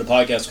Stone having a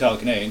podcast with Kyle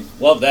Kinane,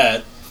 love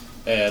that.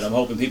 And I'm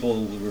hoping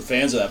people who are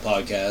fans of that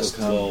podcast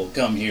will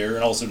come here.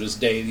 And also just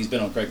Dave, he's been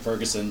on Craig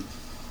Ferguson.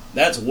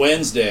 That's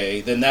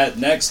Wednesday. Then that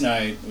next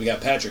night, we got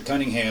Patrick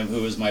Cunningham,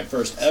 who is my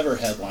first ever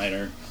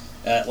headliner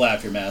at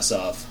Laugh Your Mass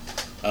Off.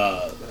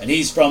 And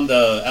he's from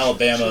the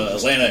Alabama,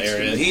 Atlanta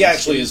area. He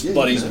actually is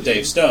buddies with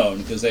Dave Stone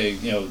because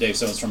Dave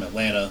Stone's from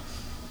Atlanta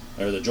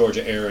or the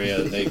Georgia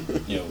area. And they,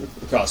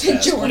 cross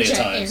paths plenty of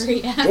times.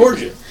 Area.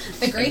 Georgia.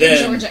 The greater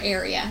Georgia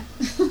area.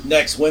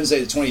 Next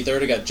Wednesday, the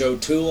 23rd, I got Joe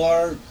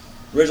Tular.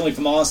 Originally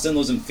from Austin,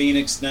 lives in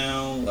Phoenix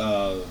now,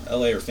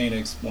 LA or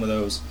Phoenix, one of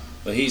those.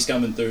 But he's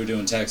coming through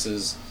doing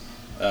Texas.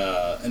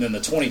 And then the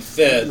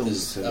 25th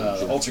is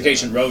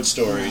Altercation Road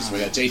Stories. We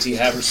got JT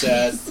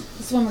Haversat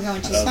This one we're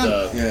going to. of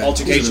the Yeah.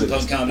 Altercation Really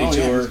Punk Comedy Oh,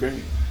 yeah, Tour. it's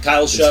great.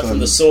 Kyle Shutt fun. from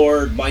The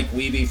Sword, Mike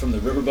Wiebe from the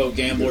Riverboat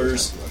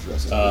Gamblers,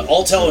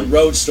 all telling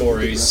road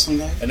stories. And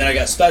then I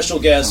got special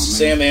guests,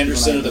 Sam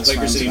Anderson of the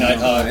Quaker City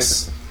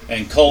Nighthawks,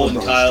 and Cole and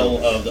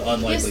Kyle of the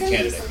Unlikely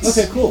Candidates.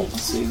 Okay, cool.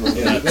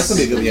 Yeah, that's gonna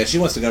be good. Yeah, she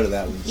wants to go to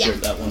that one. Yeah. So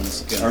that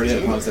one's gonna Already had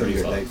a be concept pretty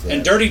of your fun. date for And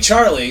that. Dirty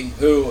Charlie,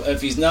 who,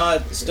 if he's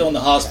not still in the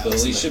hospital,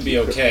 he should be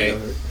okay.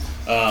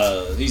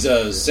 He's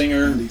a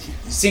singer. He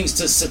sings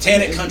to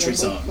satanic country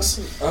songs.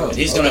 Oh, And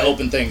he's going to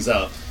open things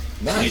up.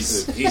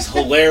 Nice. He's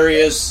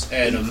hilarious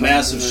and a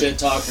massive shit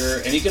talker,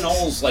 and he can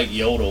almost like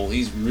yodel.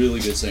 He's a really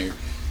good singer.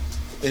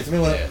 If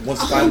anyone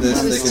wants to find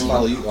this, they can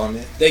follow you on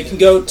it. They can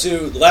go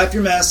to Laugh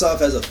Your Mask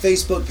Off as a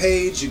Facebook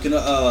page. You can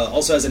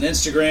also has an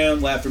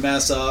Instagram, Laugh Your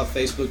Mask Off,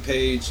 Facebook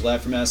page,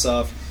 Laugh Your Mask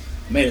Off.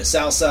 Made it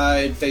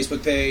Southside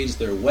Facebook page,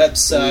 their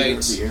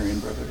website, The Aryan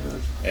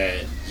Brotherhood.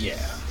 and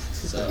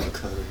so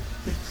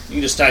you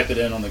can just type it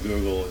in on the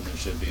Google, and there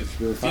should be a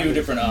few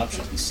different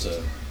options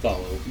to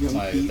follow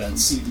my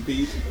events.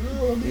 Any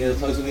other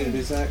plugs we need to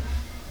do, Zach?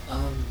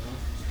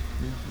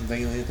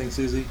 Anything,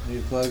 Susie?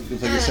 Any plug? You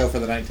plug your show for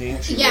the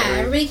 19th? Yeah,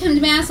 everybody come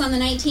to Mass on the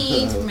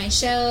 19th for my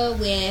show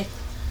with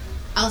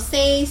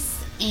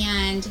Alsace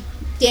and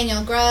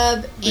Daniel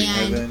Grubb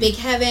and Big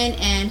Heaven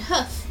and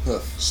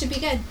Hoof. Should be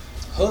good.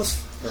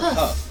 Hoof or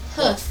Huff?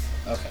 Hoof.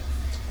 Okay.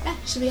 Yeah,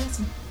 should be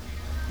awesome.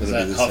 Is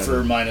that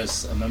Huffer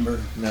minus a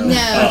member? No.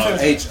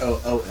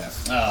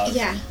 HOOF.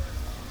 Yeah.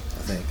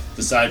 I think.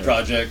 The side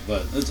project,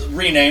 but it's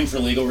renamed for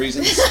legal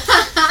reasons.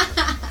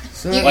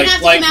 You're going to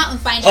have to come out and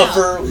find out.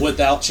 Huffer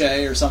without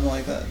Che or something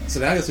like that.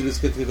 So now I guess we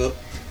just get to go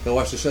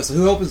watch the show. So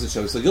who opens the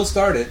show? So you'll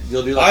start it.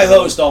 You'll do. I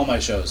host all my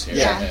shows here.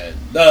 Yeah. And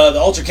the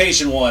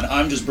altercation one,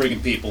 I'm just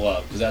bringing people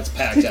up because that's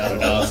packed out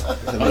enough.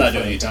 I'm not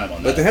doing any time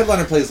on that. But the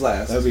headliner plays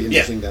last. That would be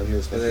interesting down here.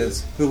 And then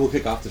who will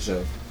kick off the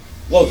show?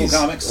 Local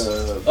comics. I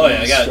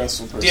got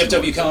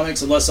DFW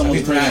Comics, unless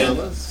someone's bringing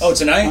it. Oh,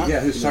 tonight? Yeah,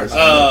 who's starting?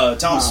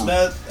 Tom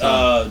Smith.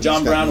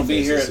 John Brown will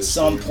be here at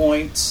some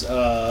point.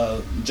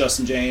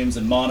 Justin James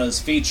and Mana's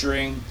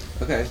featuring.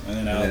 Okay. And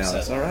then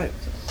Alex. You All right.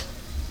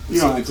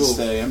 don't have to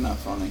stay. I'm not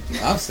funny.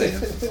 I'm staying.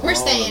 We're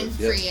staying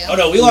for you. Oh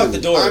no, we locked the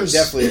doors. I'm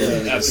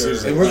definitely after.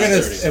 And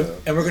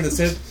we're gonna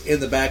sit in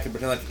the back and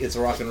pretend like it's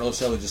a rock and roll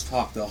show and just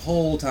talk the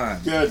whole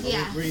time. Good.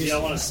 Yeah. Do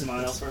y'all want to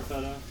smile for a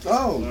photo?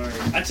 Oh. Or,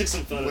 I took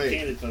some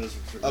candid photos.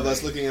 Of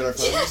us looking at our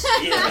phones?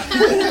 Yeah.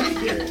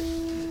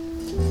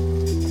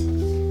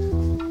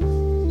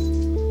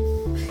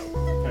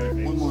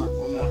 Perfect. One more.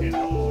 Okay,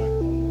 one more.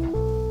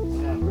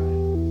 Come on, Brian.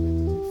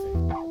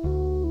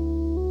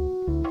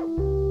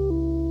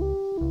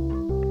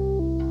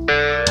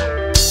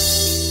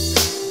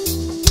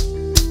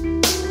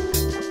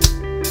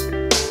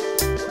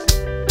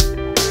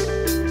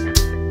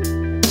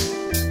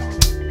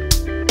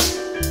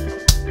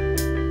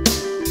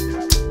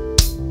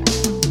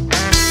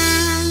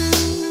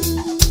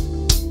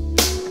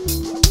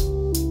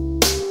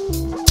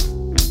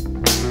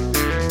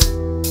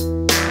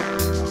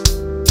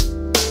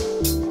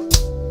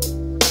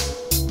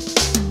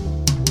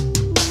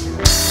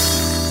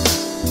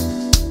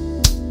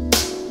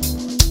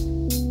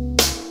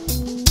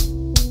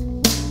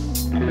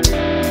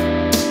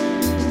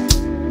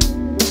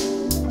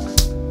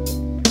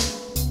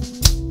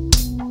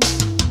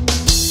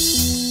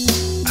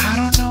 I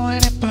don't know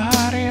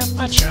anybody at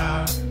my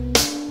job.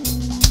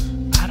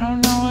 I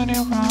don't know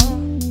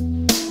anyone.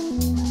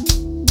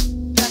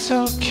 That's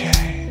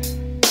okay.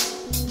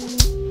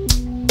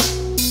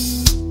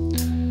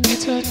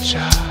 It's a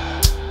job,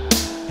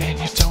 and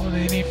you don't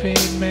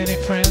need many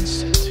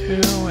friends to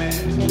do it.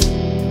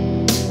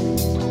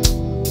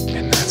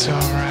 And that's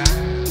alright.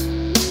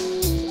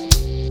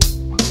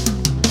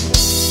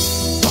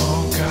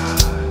 Oh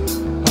God,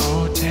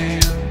 oh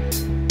damn,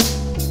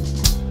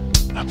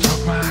 I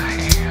broke my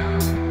hand.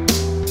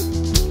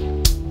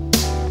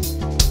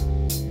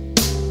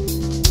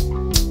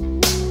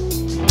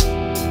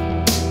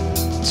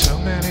 Too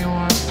many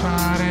work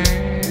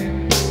parties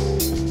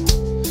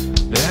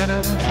that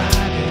I'm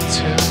invited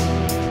to,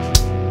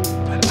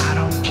 but I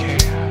don't care.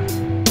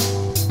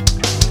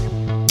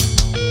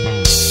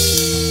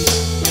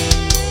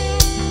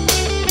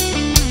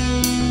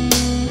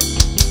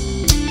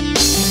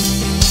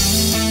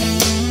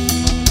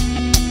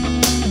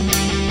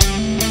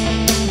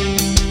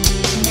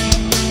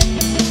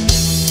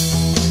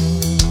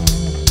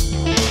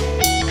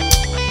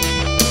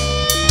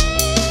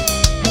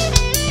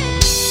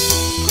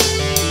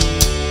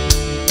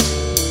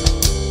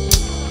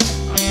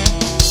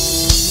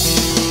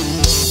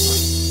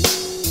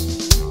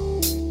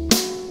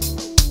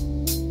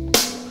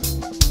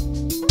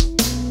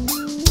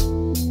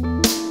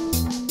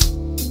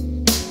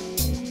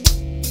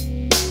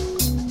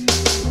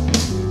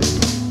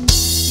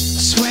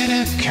 Swear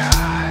to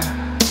God,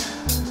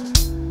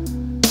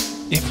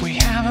 if we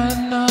have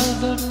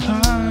another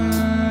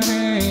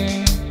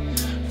party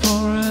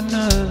for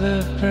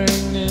another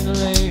pregnant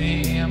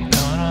lady, I'm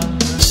gonna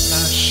lose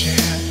my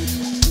shit.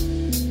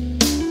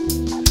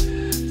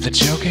 The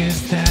joke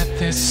is that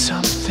there's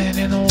something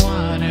in the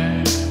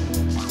water.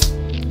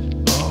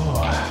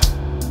 Oh,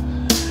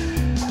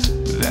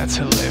 that's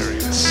hilarious.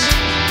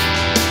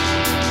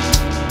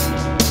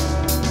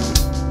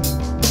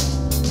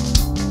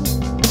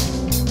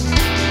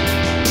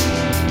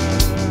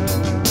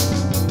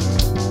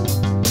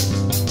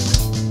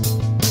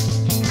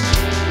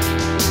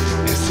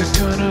 Is it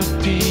gonna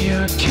be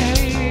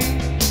okay?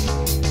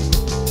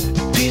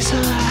 Piece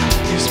of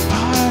this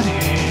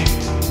party.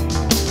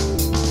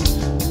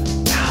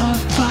 How the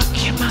fuck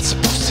am I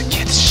supposed to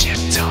get this shit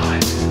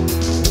done?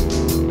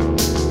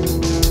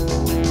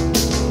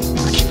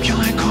 I keep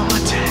killing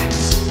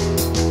contacts.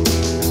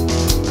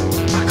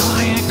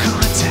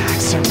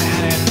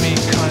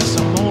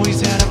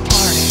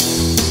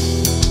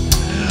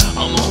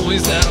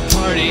 always at a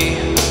party.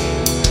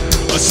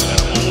 I said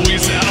I'm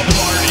always at a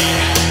party.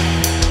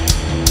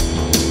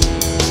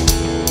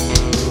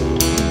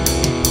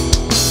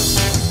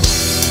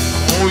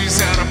 Always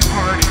at a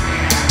party.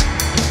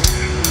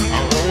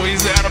 I'm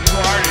always at a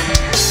party.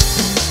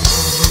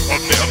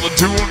 I'm never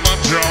doing my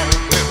job,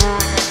 never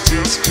at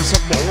this, 'cause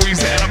I'm always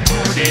at a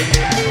party.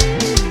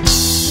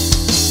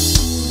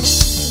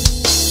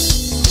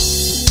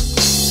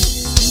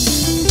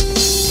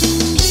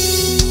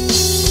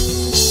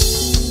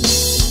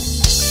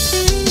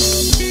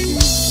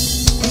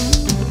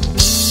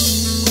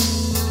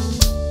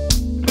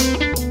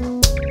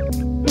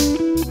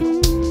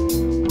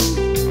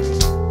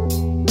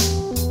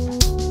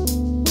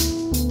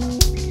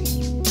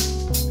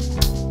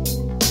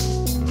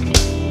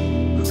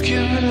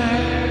 Give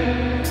it